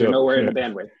 Yeah, those are nowhere in the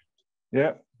bandwidth.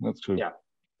 Yeah, that's true. Yeah,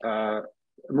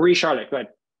 Marie-Charlotte, go ahead.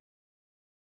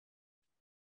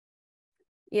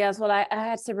 Yes, well, I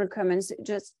had several comments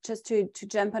just to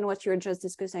jump on what you were just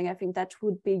discussing. I think that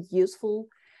would be useful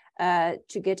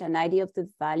to get an idea of the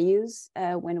values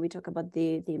when we talk about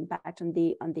the impact on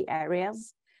the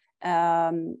areas,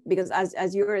 because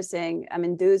as you were saying, I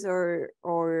mean, those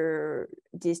are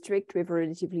districts with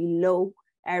relatively low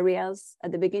areas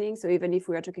at the beginning. So even if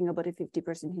we are talking about a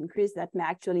 50% increase, that may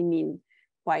actually mean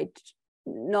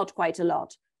not quite a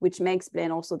lot, which may explain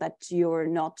also that you're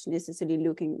not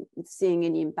necessarily seeing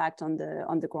any impact on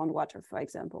the groundwater, for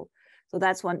example. So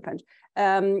that's one point.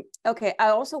 Okay, I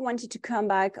also wanted to come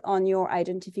back on your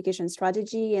identification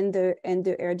strategy and the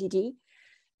RDD.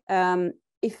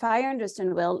 If I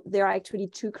understand well, there are actually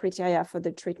two criteria for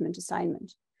the treatment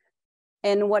assignment.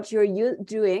 And what you're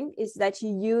doing is that you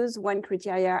use one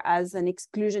criteria as an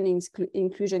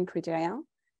inclusion criteria,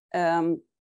 the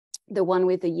one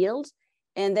with the yield.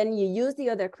 And then you use the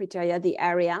other criteria, the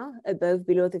area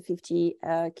below the 50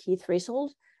 key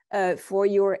threshold, for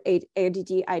your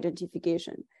RDD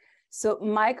identification. So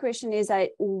my question is,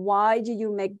 why do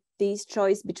you make this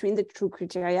choice between the two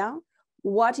criteria?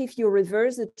 What if you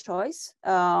reverse the choice,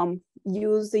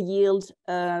 use the yield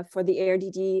for the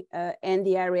RDD and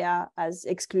the area as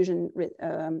exclusion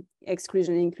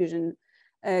inclusion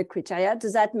criteria?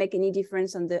 Does that make any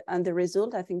difference on the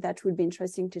result? I think that would be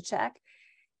interesting to check.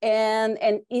 And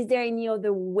is there any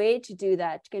other way to do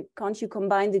that? Can't you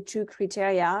combine the two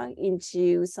criteria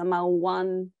into somehow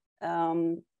one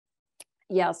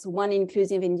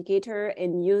inclusive indicator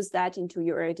and use that into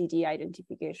your RDD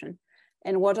identification?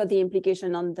 And what are the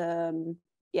implications on the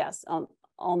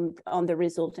on the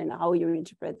result and how you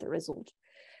interpret the result?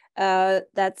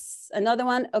 That's another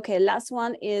one. Okay, last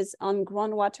one is on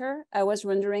groundwater. I was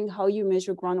wondering how you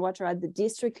measure groundwater at the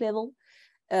district level.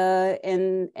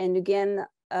 And again,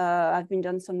 I've been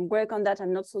done some work on that.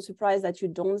 I'm not so surprised that you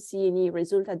don't see any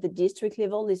result at the district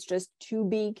level. It's just too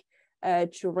big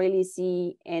to really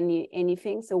see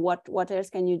anything. So what else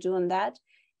can you do on that?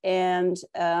 And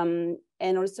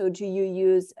also, do you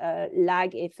use a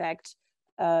lag effect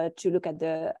to look at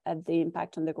the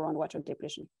impact on the groundwater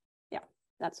depletion? Yeah,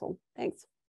 that's all. Thanks.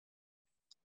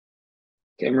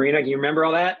 Okay, Marina, can you remember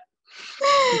all that?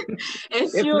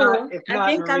 If not,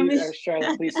 Marina,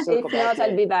 Charlotte, please circle if back. Not,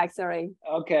 I'll be back. Sorry.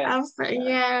 Okay.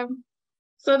 Yeah.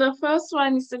 So the first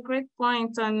one is a great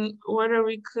point on whether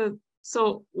we could.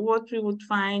 So what we would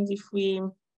find if we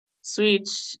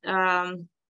switch the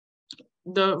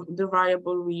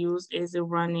variable we use as a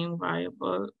running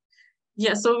variable.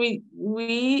 Yeah. So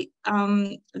we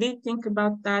did think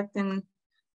about that, and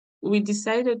we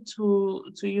decided to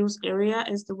use area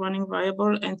as the running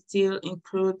variable and still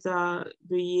include the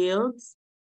yields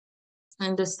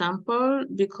and the sample,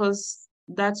 because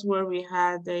that's where we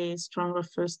had a stronger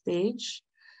first stage,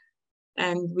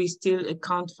 and we still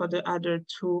account for the other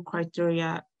two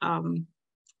criteria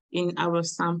in our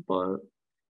sample.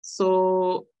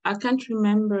 So I can't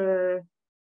remember,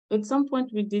 at some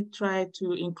point we did try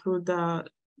to include the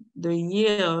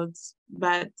yields,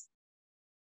 but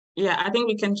yeah, I think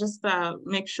we can just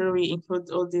make sure we include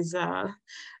all these the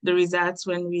results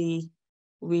when we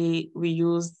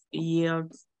use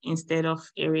yields instead of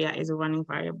area as a running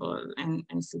variable,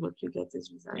 and see what we get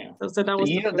as result. Yeah. So that was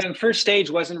the first stage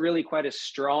wasn't really quite as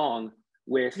strong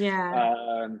with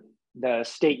the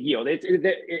state yield.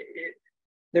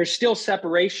 There's still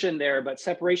separation there, but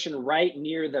separation right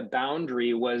near the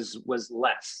boundary was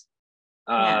less,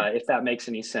 if that makes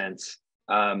any sense.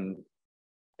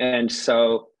 And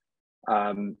so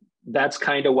that's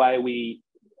kind of why we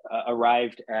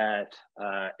arrived at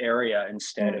area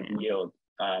instead of yield.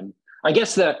 I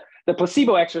guess the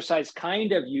placebo exercise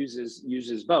kind of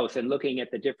uses both, and looking at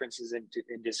the differences in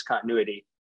discontinuity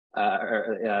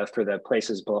for the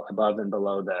places above and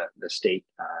below the state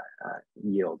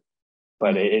yield.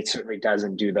 But it certainly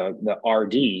doesn't do the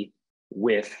RD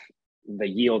with the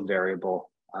yield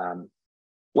variable.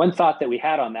 One thought that we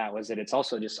had on that was that it's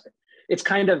also it's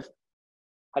kind of,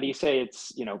 how do you say,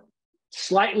 it's,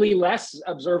 slightly less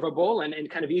observable and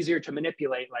kind of easier to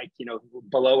manipulate, like,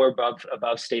 below or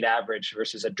above state average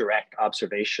versus a direct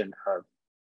observation of,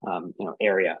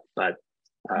 area. But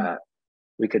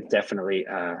we could definitely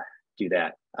do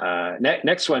that.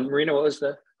 Next one, Marina, what was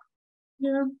the?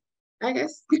 Yeah, I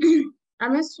guess I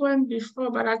missed one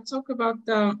before, but I talked about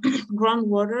the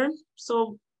groundwater.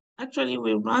 So actually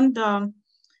we run the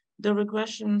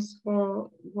regressions for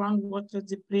groundwater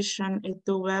depletion at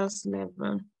the wells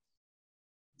level.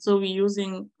 So we're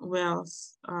using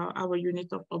wells, our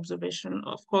unit of observation,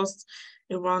 of course,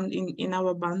 around in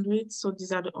our bandwidth. So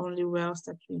these are the only wells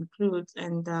that we include.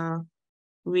 And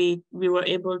we were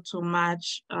able to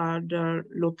match the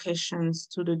locations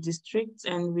to the districts,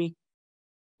 and we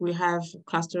have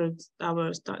clustered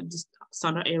our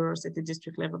standard errors at the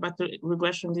district level. But the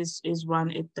regression is run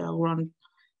at the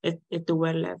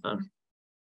well level.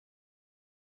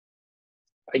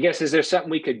 I guess, is there something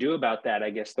we could do about that? I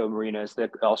guess, though, Marina, is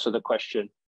also the question.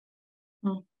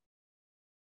 With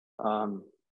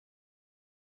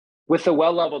the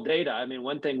well level data, I mean,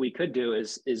 one thing we could do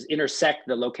is intersect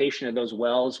the location of those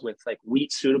wells with like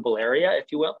wheat suitable area,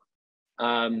 if you will.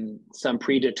 Some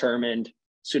predetermined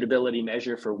suitability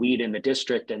measure for wheat in the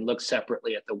district, and look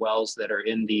separately at the wells that are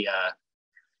in the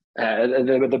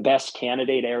best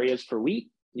candidate areas for wheat,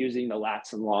 using the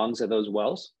lats and longs of those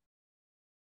wells.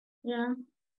 Yeah.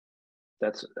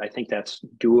 I think that's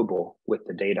doable with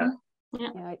the data.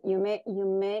 Yeah, you may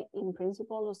in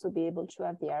principle also be able to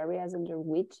have the areas under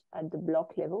wheat at the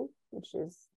block level, which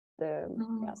is the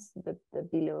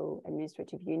below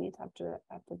administrative unit after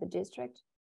the district.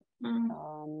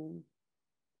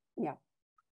 Yeah,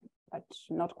 but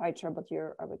not quite sure about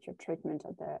your treatment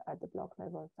at the block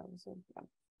level. So,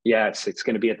 yeah, it's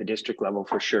going to be at the district level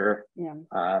for sure. Yeah.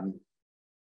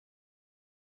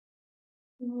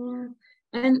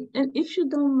 And if you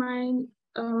don't mind,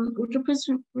 would you please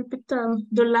repeat the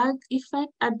lag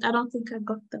effect? I don't think I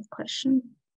got that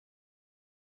question.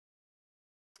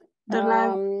 The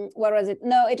lag. What was it?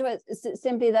 No, it was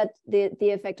simply that the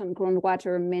effect on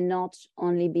groundwater may not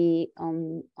only be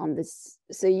on this.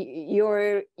 So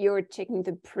you're checking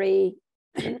the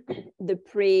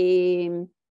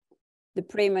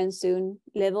pre-monsoon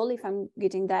level, if I'm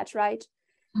getting that right.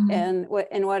 And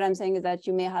what I'm saying is that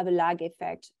you may have a lag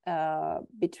effect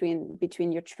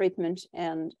between your treatment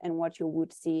and what you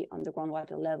would see on the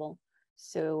groundwater level.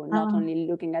 So not only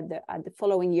looking at the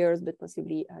following years, but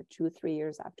possibly 2-3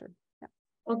 years after. Yeah.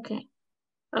 Okay.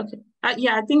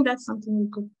 Yeah, I think that's something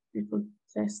we could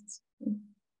test.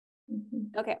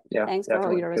 Okay. Yeah, thanks for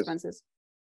all your responses.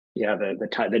 Yeah,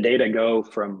 the data go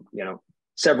from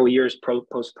several years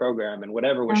post program, and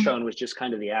whatever was shown was just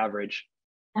kind of the average.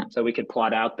 Yeah. So we could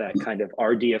plot out that kind of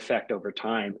RD effect over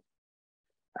time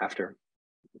after.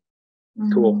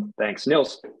 Cool, thanks.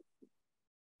 Nils.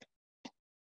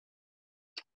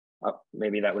 Oh,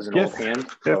 maybe that was an old hand.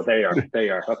 Yes. Oh, there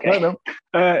you are. Okay. No.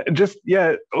 Just,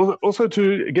 yeah, also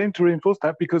to reinforce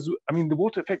that, because, I mean, the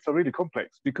water effects are really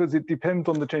complex because it depends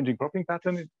on the changing cropping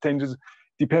pattern. It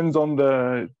depends on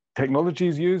the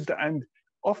technologies used, and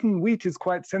often wheat is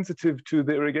quite sensitive to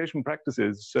the irrigation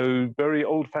practices. So very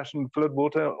old-fashioned flood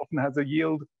water often has a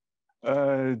yield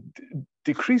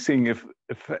decreasing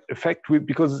effect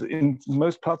because in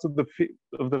most parts of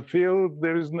the field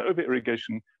there is no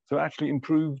over-irrigation. So actually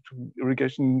improved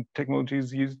irrigation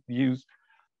technologies use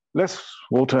less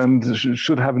water and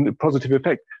should have a positive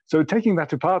effect. So taking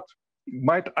that apart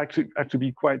might actually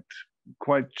be quite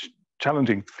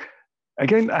challenging.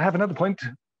 Again, I have another point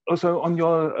also on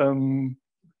your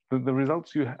the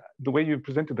results the way you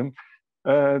presented them.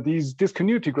 These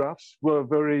discontinuity graphs were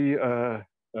very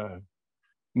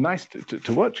nice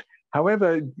to watch.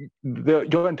 However,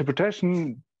 your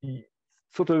interpretation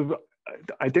sort of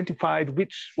identified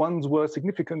which ones were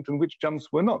significant and which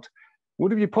jumps were not.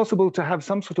 Would it be possible to have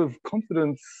some sort of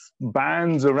confidence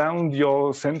bands around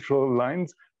your central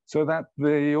lines so that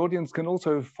the audience can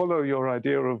also follow your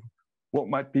idea of what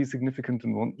might be significant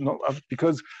and what not?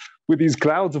 Because with these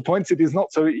clouds of points, it is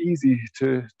not so easy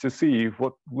to see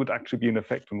what would actually be an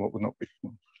effect and what would not be.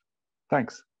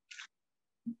 Thanks.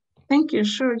 Thank you.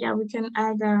 Sure. Yeah, we can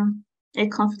add a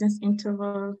confidence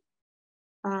interval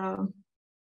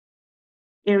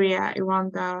area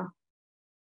around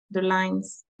the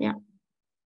lines. Yeah.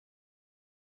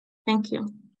 Thank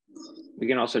you. We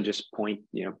can also just print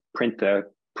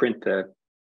the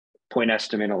point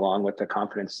estimate along with the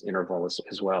confidence interval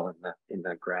as well in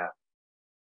the graph.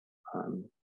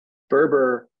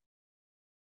 Berber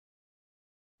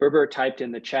typed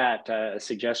in the chat a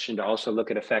suggestion to also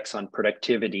look at effects on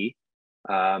productivity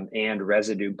and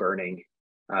residue burning.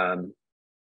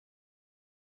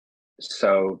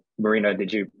 So Marina,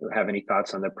 did you have any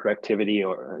thoughts on the productivity?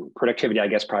 Or productivity, I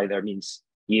guess probably there means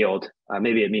yield.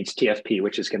 Maybe it means TFP,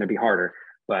 which is going to be harder.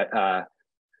 But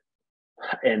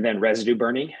and then residue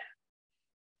burning.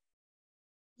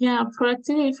 Yeah,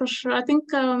 productivity for sure. I think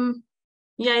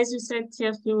yeah, as you said,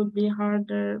 TFP would be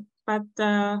harder, but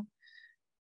I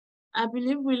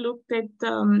believe we looked at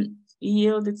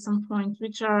yield at some point,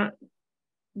 which are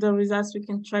the results we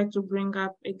can try to bring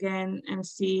up again and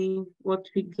see what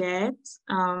we get,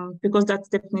 because that's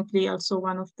definitely also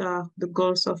one of the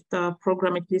goals of the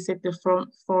program, at least at the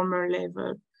former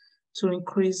level, to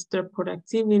increase the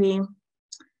productivity.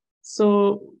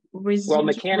 So well,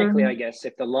 mechanically, I guess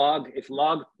if log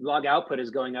output is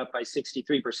going up by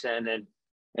 63%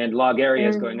 and log area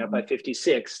is going up by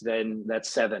 56, then that's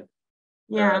 7.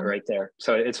 Yeah, right there.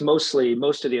 So it's most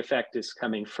of the effect is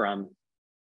coming from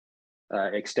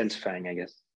extensifying, I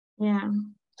guess. Yeah.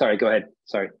 Sorry, go ahead.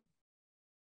 Sorry.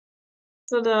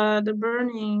 So the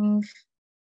burning,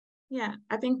 yeah,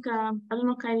 I think I don't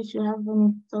know, Kai, if you have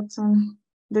any thoughts on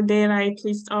the data at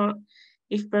least, or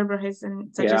if Berber has any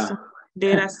suggested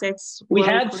data sets. We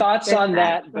had thoughts on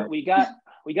that, but we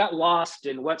got lost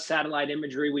in what satellite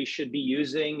imagery we should be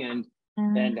using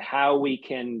and how we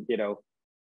can,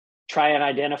 try and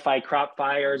identify crop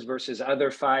fires versus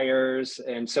other fires.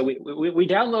 And so we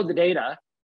download the data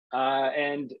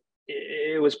and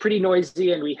it was pretty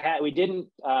noisy, and we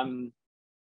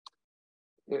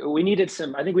needed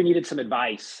some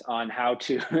advice on how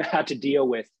to deal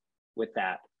with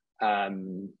that.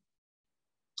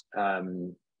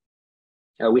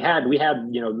 We had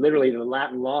literally the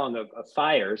lat and long of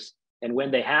fires and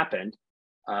when they happened,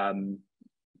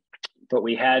 but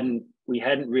we hadn't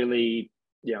really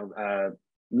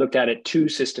looked at it too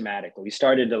systematically. We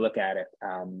started to look at it,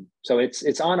 so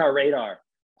it's on our radar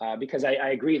because I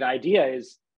agree. The idea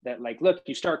is that, like, look,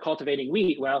 you start cultivating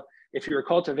wheat. Well, if you were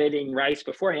cultivating rice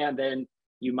beforehand, then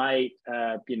you might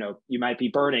be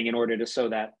burning in order to sow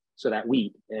that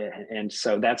wheat, and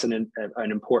so that's an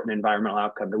important environmental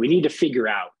outcome that we need to figure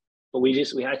out. But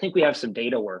I think we have some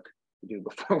data work to do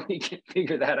before we can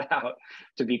figure that out,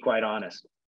 to be quite honest.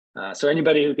 So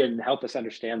anybody who can help us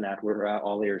understand that, we're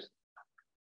all ears.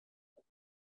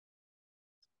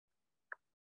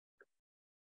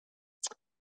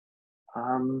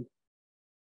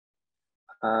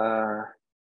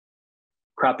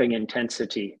 Cropping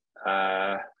intensity.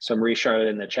 So Marie Charlotte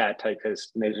in the chat type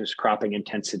measures cropping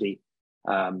intensity.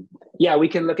 Yeah, we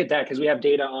can look at that because we have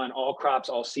data on all crops,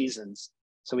 all seasons.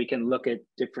 So we can look at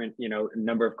different,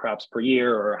 number of crops per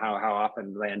year, or how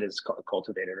often land is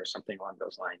cultivated, or something along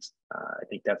those lines. I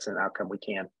think that's an outcome we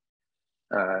can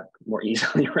more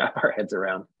easily wrap our heads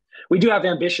around. We do have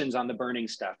ambitions on the burning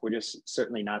stuff. We're just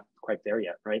certainly not quite there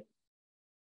yet, right?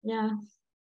 Yeah.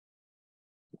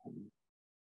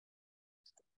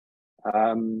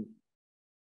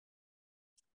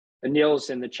 Anil's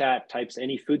in the chat types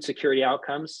any food security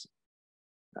outcomes.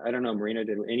 I don't know, Marina,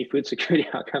 did any food security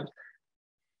outcomes?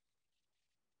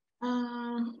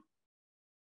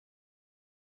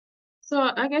 So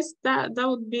I guess that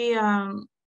would be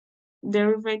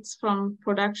derivatives from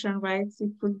production, right?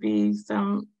 It could be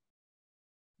some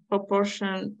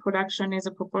proportion, production is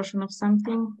a proportion of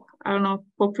something. I don't know,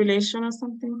 population or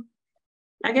something.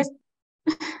 I guess.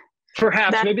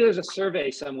 Perhaps, maybe there's a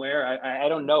survey somewhere. I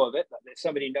don't know of it, but if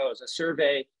somebody knows, a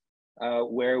survey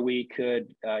where we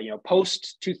could,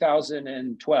 post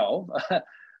 2012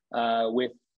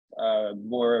 with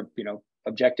more,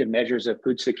 objective measures of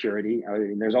food security. I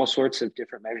mean, there's all sorts of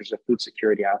different measures of food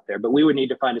security out there, but we would need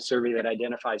to find a survey that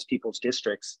identifies people's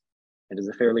districts. It is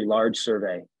a fairly large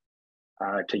survey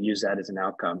to use that as an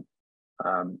outcome.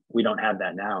 We don't have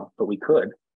that now, but we could.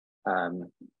 I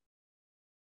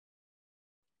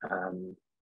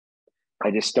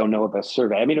just don't know of a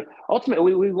survey. I mean,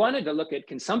 ultimately, we wanted to look at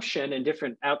consumption and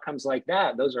different outcomes like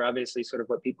that. Those are obviously sort of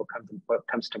what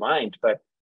comes to mind, but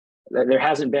there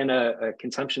hasn't been a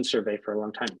consumption survey for a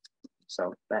long time.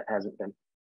 So that hasn't been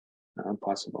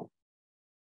possible.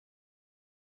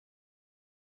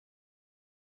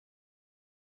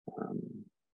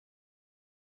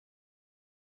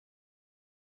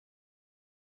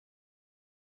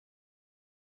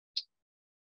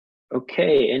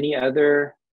 Okay, any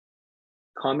other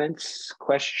comments,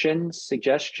 questions,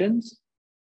 suggestions?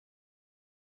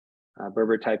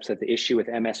 Berber types that the issue with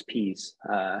MSPs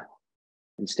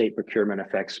and state procurement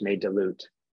effects may dilute.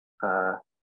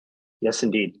 Yes,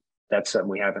 indeed, that's something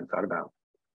we haven't thought about.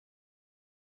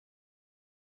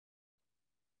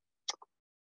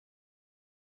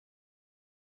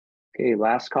 Okay,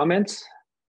 last comments.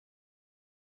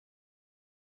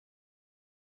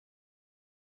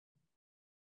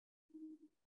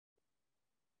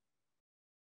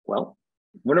 Well,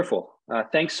 wonderful.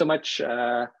 Thanks so much,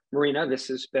 Marina. This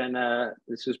has been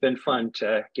fun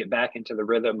to get back into the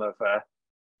rhythm of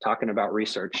talking about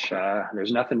research.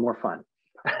 There's nothing more fun.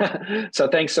 So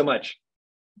thanks so much.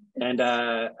 And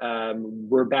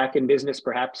we're back in business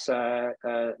perhaps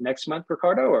next month,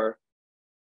 Ricardo, or?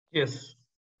 Yes.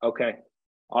 Okay,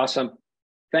 awesome.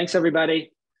 Thanks,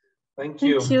 everybody. Thank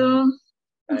you. Thank you.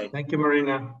 Bye. Thank you,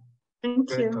 Marina. Thank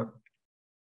Great you. talk.